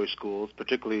Montessori schools,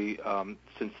 particularly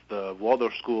since the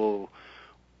Waldorf school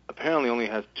apparently only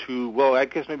has I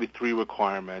guess maybe three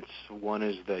requirements. One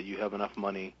is that you have enough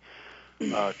money.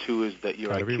 Two is that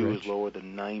your Gotta be IQ rich. is lower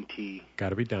than 95,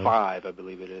 Gotta be down. I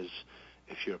believe it is,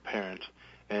 if you're a parent.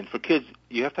 And for kids,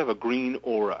 you have to have a green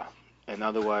aura, and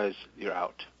otherwise you're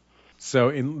out.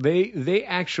 So they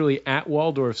actually at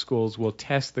Waldorf schools will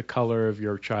test the color of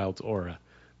your child's aura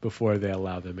before they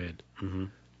allow them in. Mm-hmm.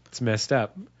 It's messed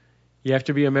up. You have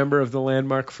to be a member of the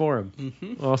Landmark Forum.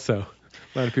 Mm-hmm. Also,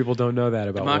 a lot of people don't know that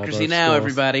about Democracy Waldorf now, schools.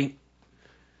 everybody.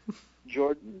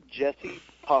 Jordan, Jesse,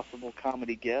 possible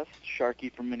comedy guest,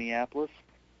 Sharky from Minneapolis,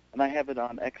 and I have it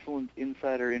on excellent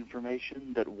insider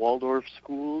information that Waldorf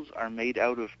schools are made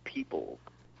out of people.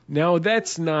 Now,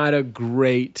 that's not a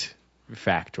great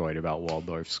factoid about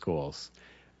Waldorf schools.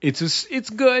 It's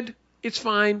good. It's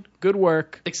fine. Good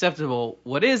work. Acceptable.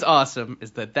 What is awesome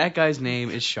is that guy's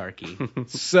name is Sharky.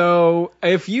 So,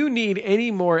 if you need any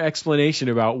more explanation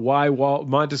about why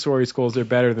Montessori schools are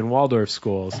better than Waldorf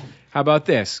schools, how about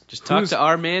this? Just talk to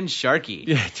our man Sharky.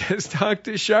 Yeah, just talk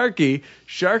to Sharky.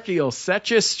 Sharky will set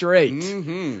you straight.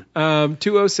 Mm-hmm.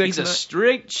 206. He's a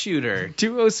straight shooter.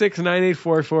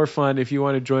 206-9844-FUN if you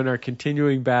want to join our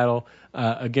continuing battle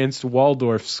against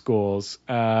Waldorf schools.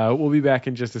 We'll be back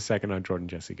in just a second on Jordan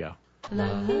Jesse Go.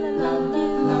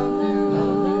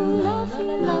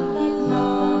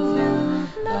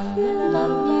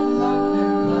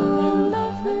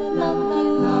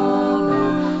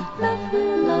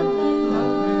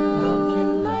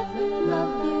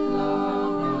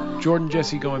 Jordan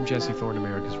Jesse Go. I'm Jesse Thorne,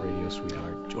 America's radio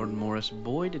sweetheart. Jordan Morris,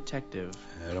 boy detective.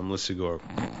 Adam Lissigor.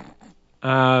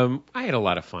 I had a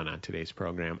lot of fun on today's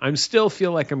program. I still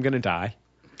feel like I'm going to die.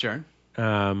 Sure.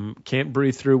 Can't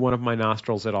breathe through one of my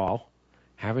nostrils at all.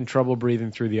 Having trouble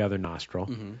breathing through the other nostril.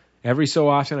 Mm-hmm. Every so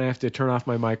often I have to turn off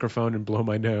my microphone and blow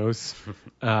my nose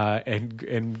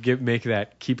and make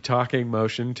that keep talking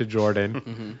motion to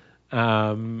Jordan.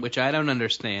 Mm-hmm. Which I don't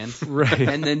understand. Right.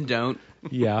 And then don't.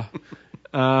 Yeah.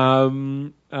 I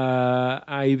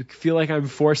feel like I'm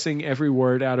forcing every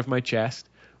word out of my chest,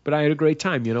 but I had a great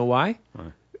time. You know why?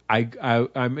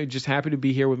 I'm just happy to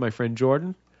be here with my friend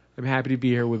Jordan. I'm happy to be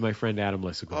here with my friend Adam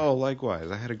Lissigor. Oh, likewise.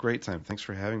 I had a great time. Thanks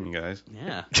for having me, guys.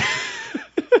 Yeah.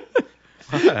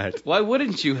 What? Why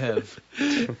wouldn't you have?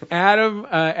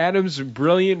 Adam's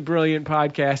brilliant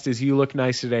podcast is You Look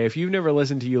Nice Today. If you've never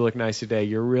listened to You Look Nice Today,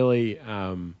 you're really,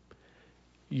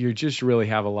 you just really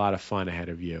have a lot of fun ahead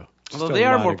of you. Just Although a they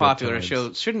are lot more of good popular times.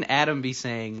 shows, shouldn't Adam be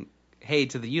saying, hey,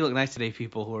 to the You Look Nice Today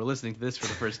people who are listening to this for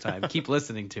the first time, keep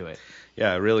listening to it?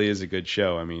 Yeah, it really is a good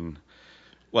show. I mean,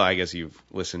 well, I guess you've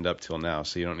listened up till now,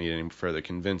 so you don't need any further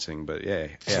convincing. But yeah,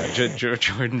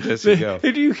 Jordan Jesse Go.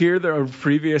 Did you hear the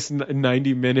previous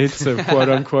 90 minutes of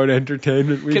quote-unquote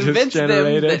entertainment we Convince just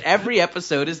generated? them that every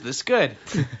episode is this good.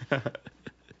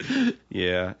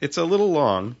 Yeah, it's a little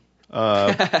long.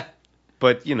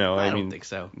 But, you know, I mean... don't think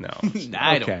so. No.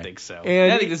 I Okay. don't think so.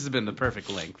 And- I think this has been the perfect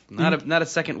length. Not a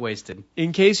second wasted.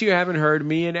 In case you haven't heard,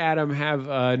 me and Adam have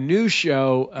a new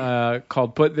show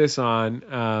called Put This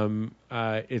On.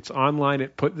 It's online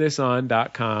at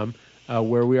putthison.com,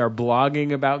 where we are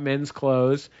blogging about men's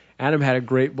clothes. Adam had a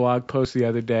great blog post the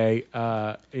other day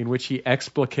in which he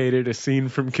explicated a scene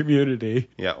from Community.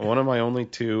 Yeah, one of my only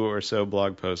 2 or so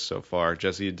blog posts so far.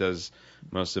 Jesse does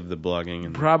most of the blogging.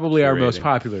 And Probably our curating. most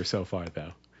popular so far,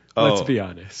 though. Oh. Let's be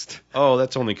honest. Oh,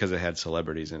 that's only because it had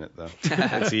celebrities in it, though.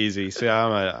 That's easy. So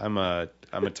I'm a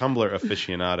Tumblr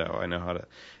aficionado. I know how to.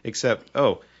 Except,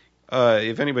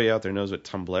 if anybody out there knows what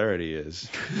Tumblrity is,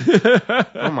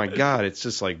 oh my God, it's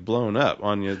just like blown up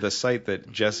on the site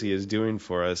that Jesse is doing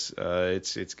for us.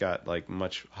 It's got like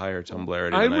much higher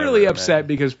Tumblrity. I'm than I really ever upset imagined.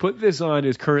 because Put This On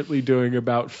is currently doing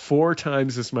about 4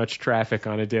 times as much traffic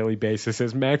on a daily basis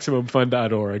as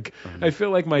MaximumFun.org. I feel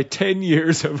like my 10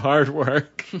 years of hard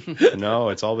work. No,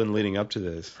 it's all been leading up to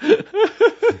this.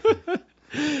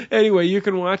 Anyway, you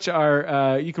can watch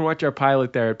our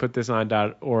pilot there at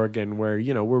putthison.org, and where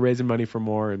we're raising money for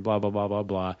more and blah blah blah blah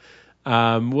blah.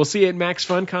 We'll see you at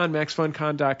MaxFunCon,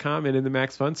 MaxFunCon.com, and in the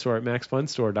Max Fun Store at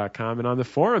MaxFunStore.com, and on the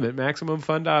forum at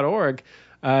MaximumFun.org.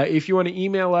 If you want to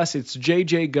email us, it's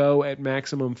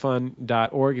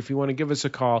jjgo@maximumfun.org. If you want to give us a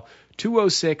call,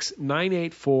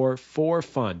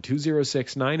 206-984-4FUN,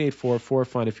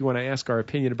 206-984-4FUN. If you want to ask our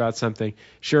opinion about something,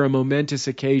 share a momentous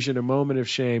occasion, a moment of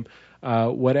shame,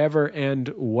 whatever and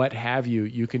what have you,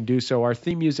 you can do so. Our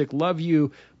theme music, Love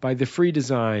You, by The Free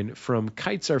Design, from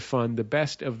Kites Are Fun, the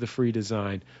best of The Free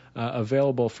Design,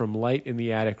 available from Light in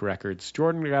the Attic Records.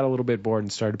 Jordan got a little bit bored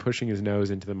and started pushing his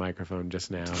nose into the microphone just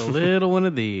now. A little one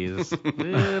of these.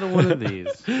 Little one of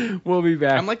these. We'll be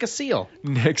back. I'm like a seal.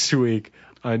 Next week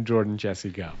on Jordan Jesse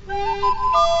Go.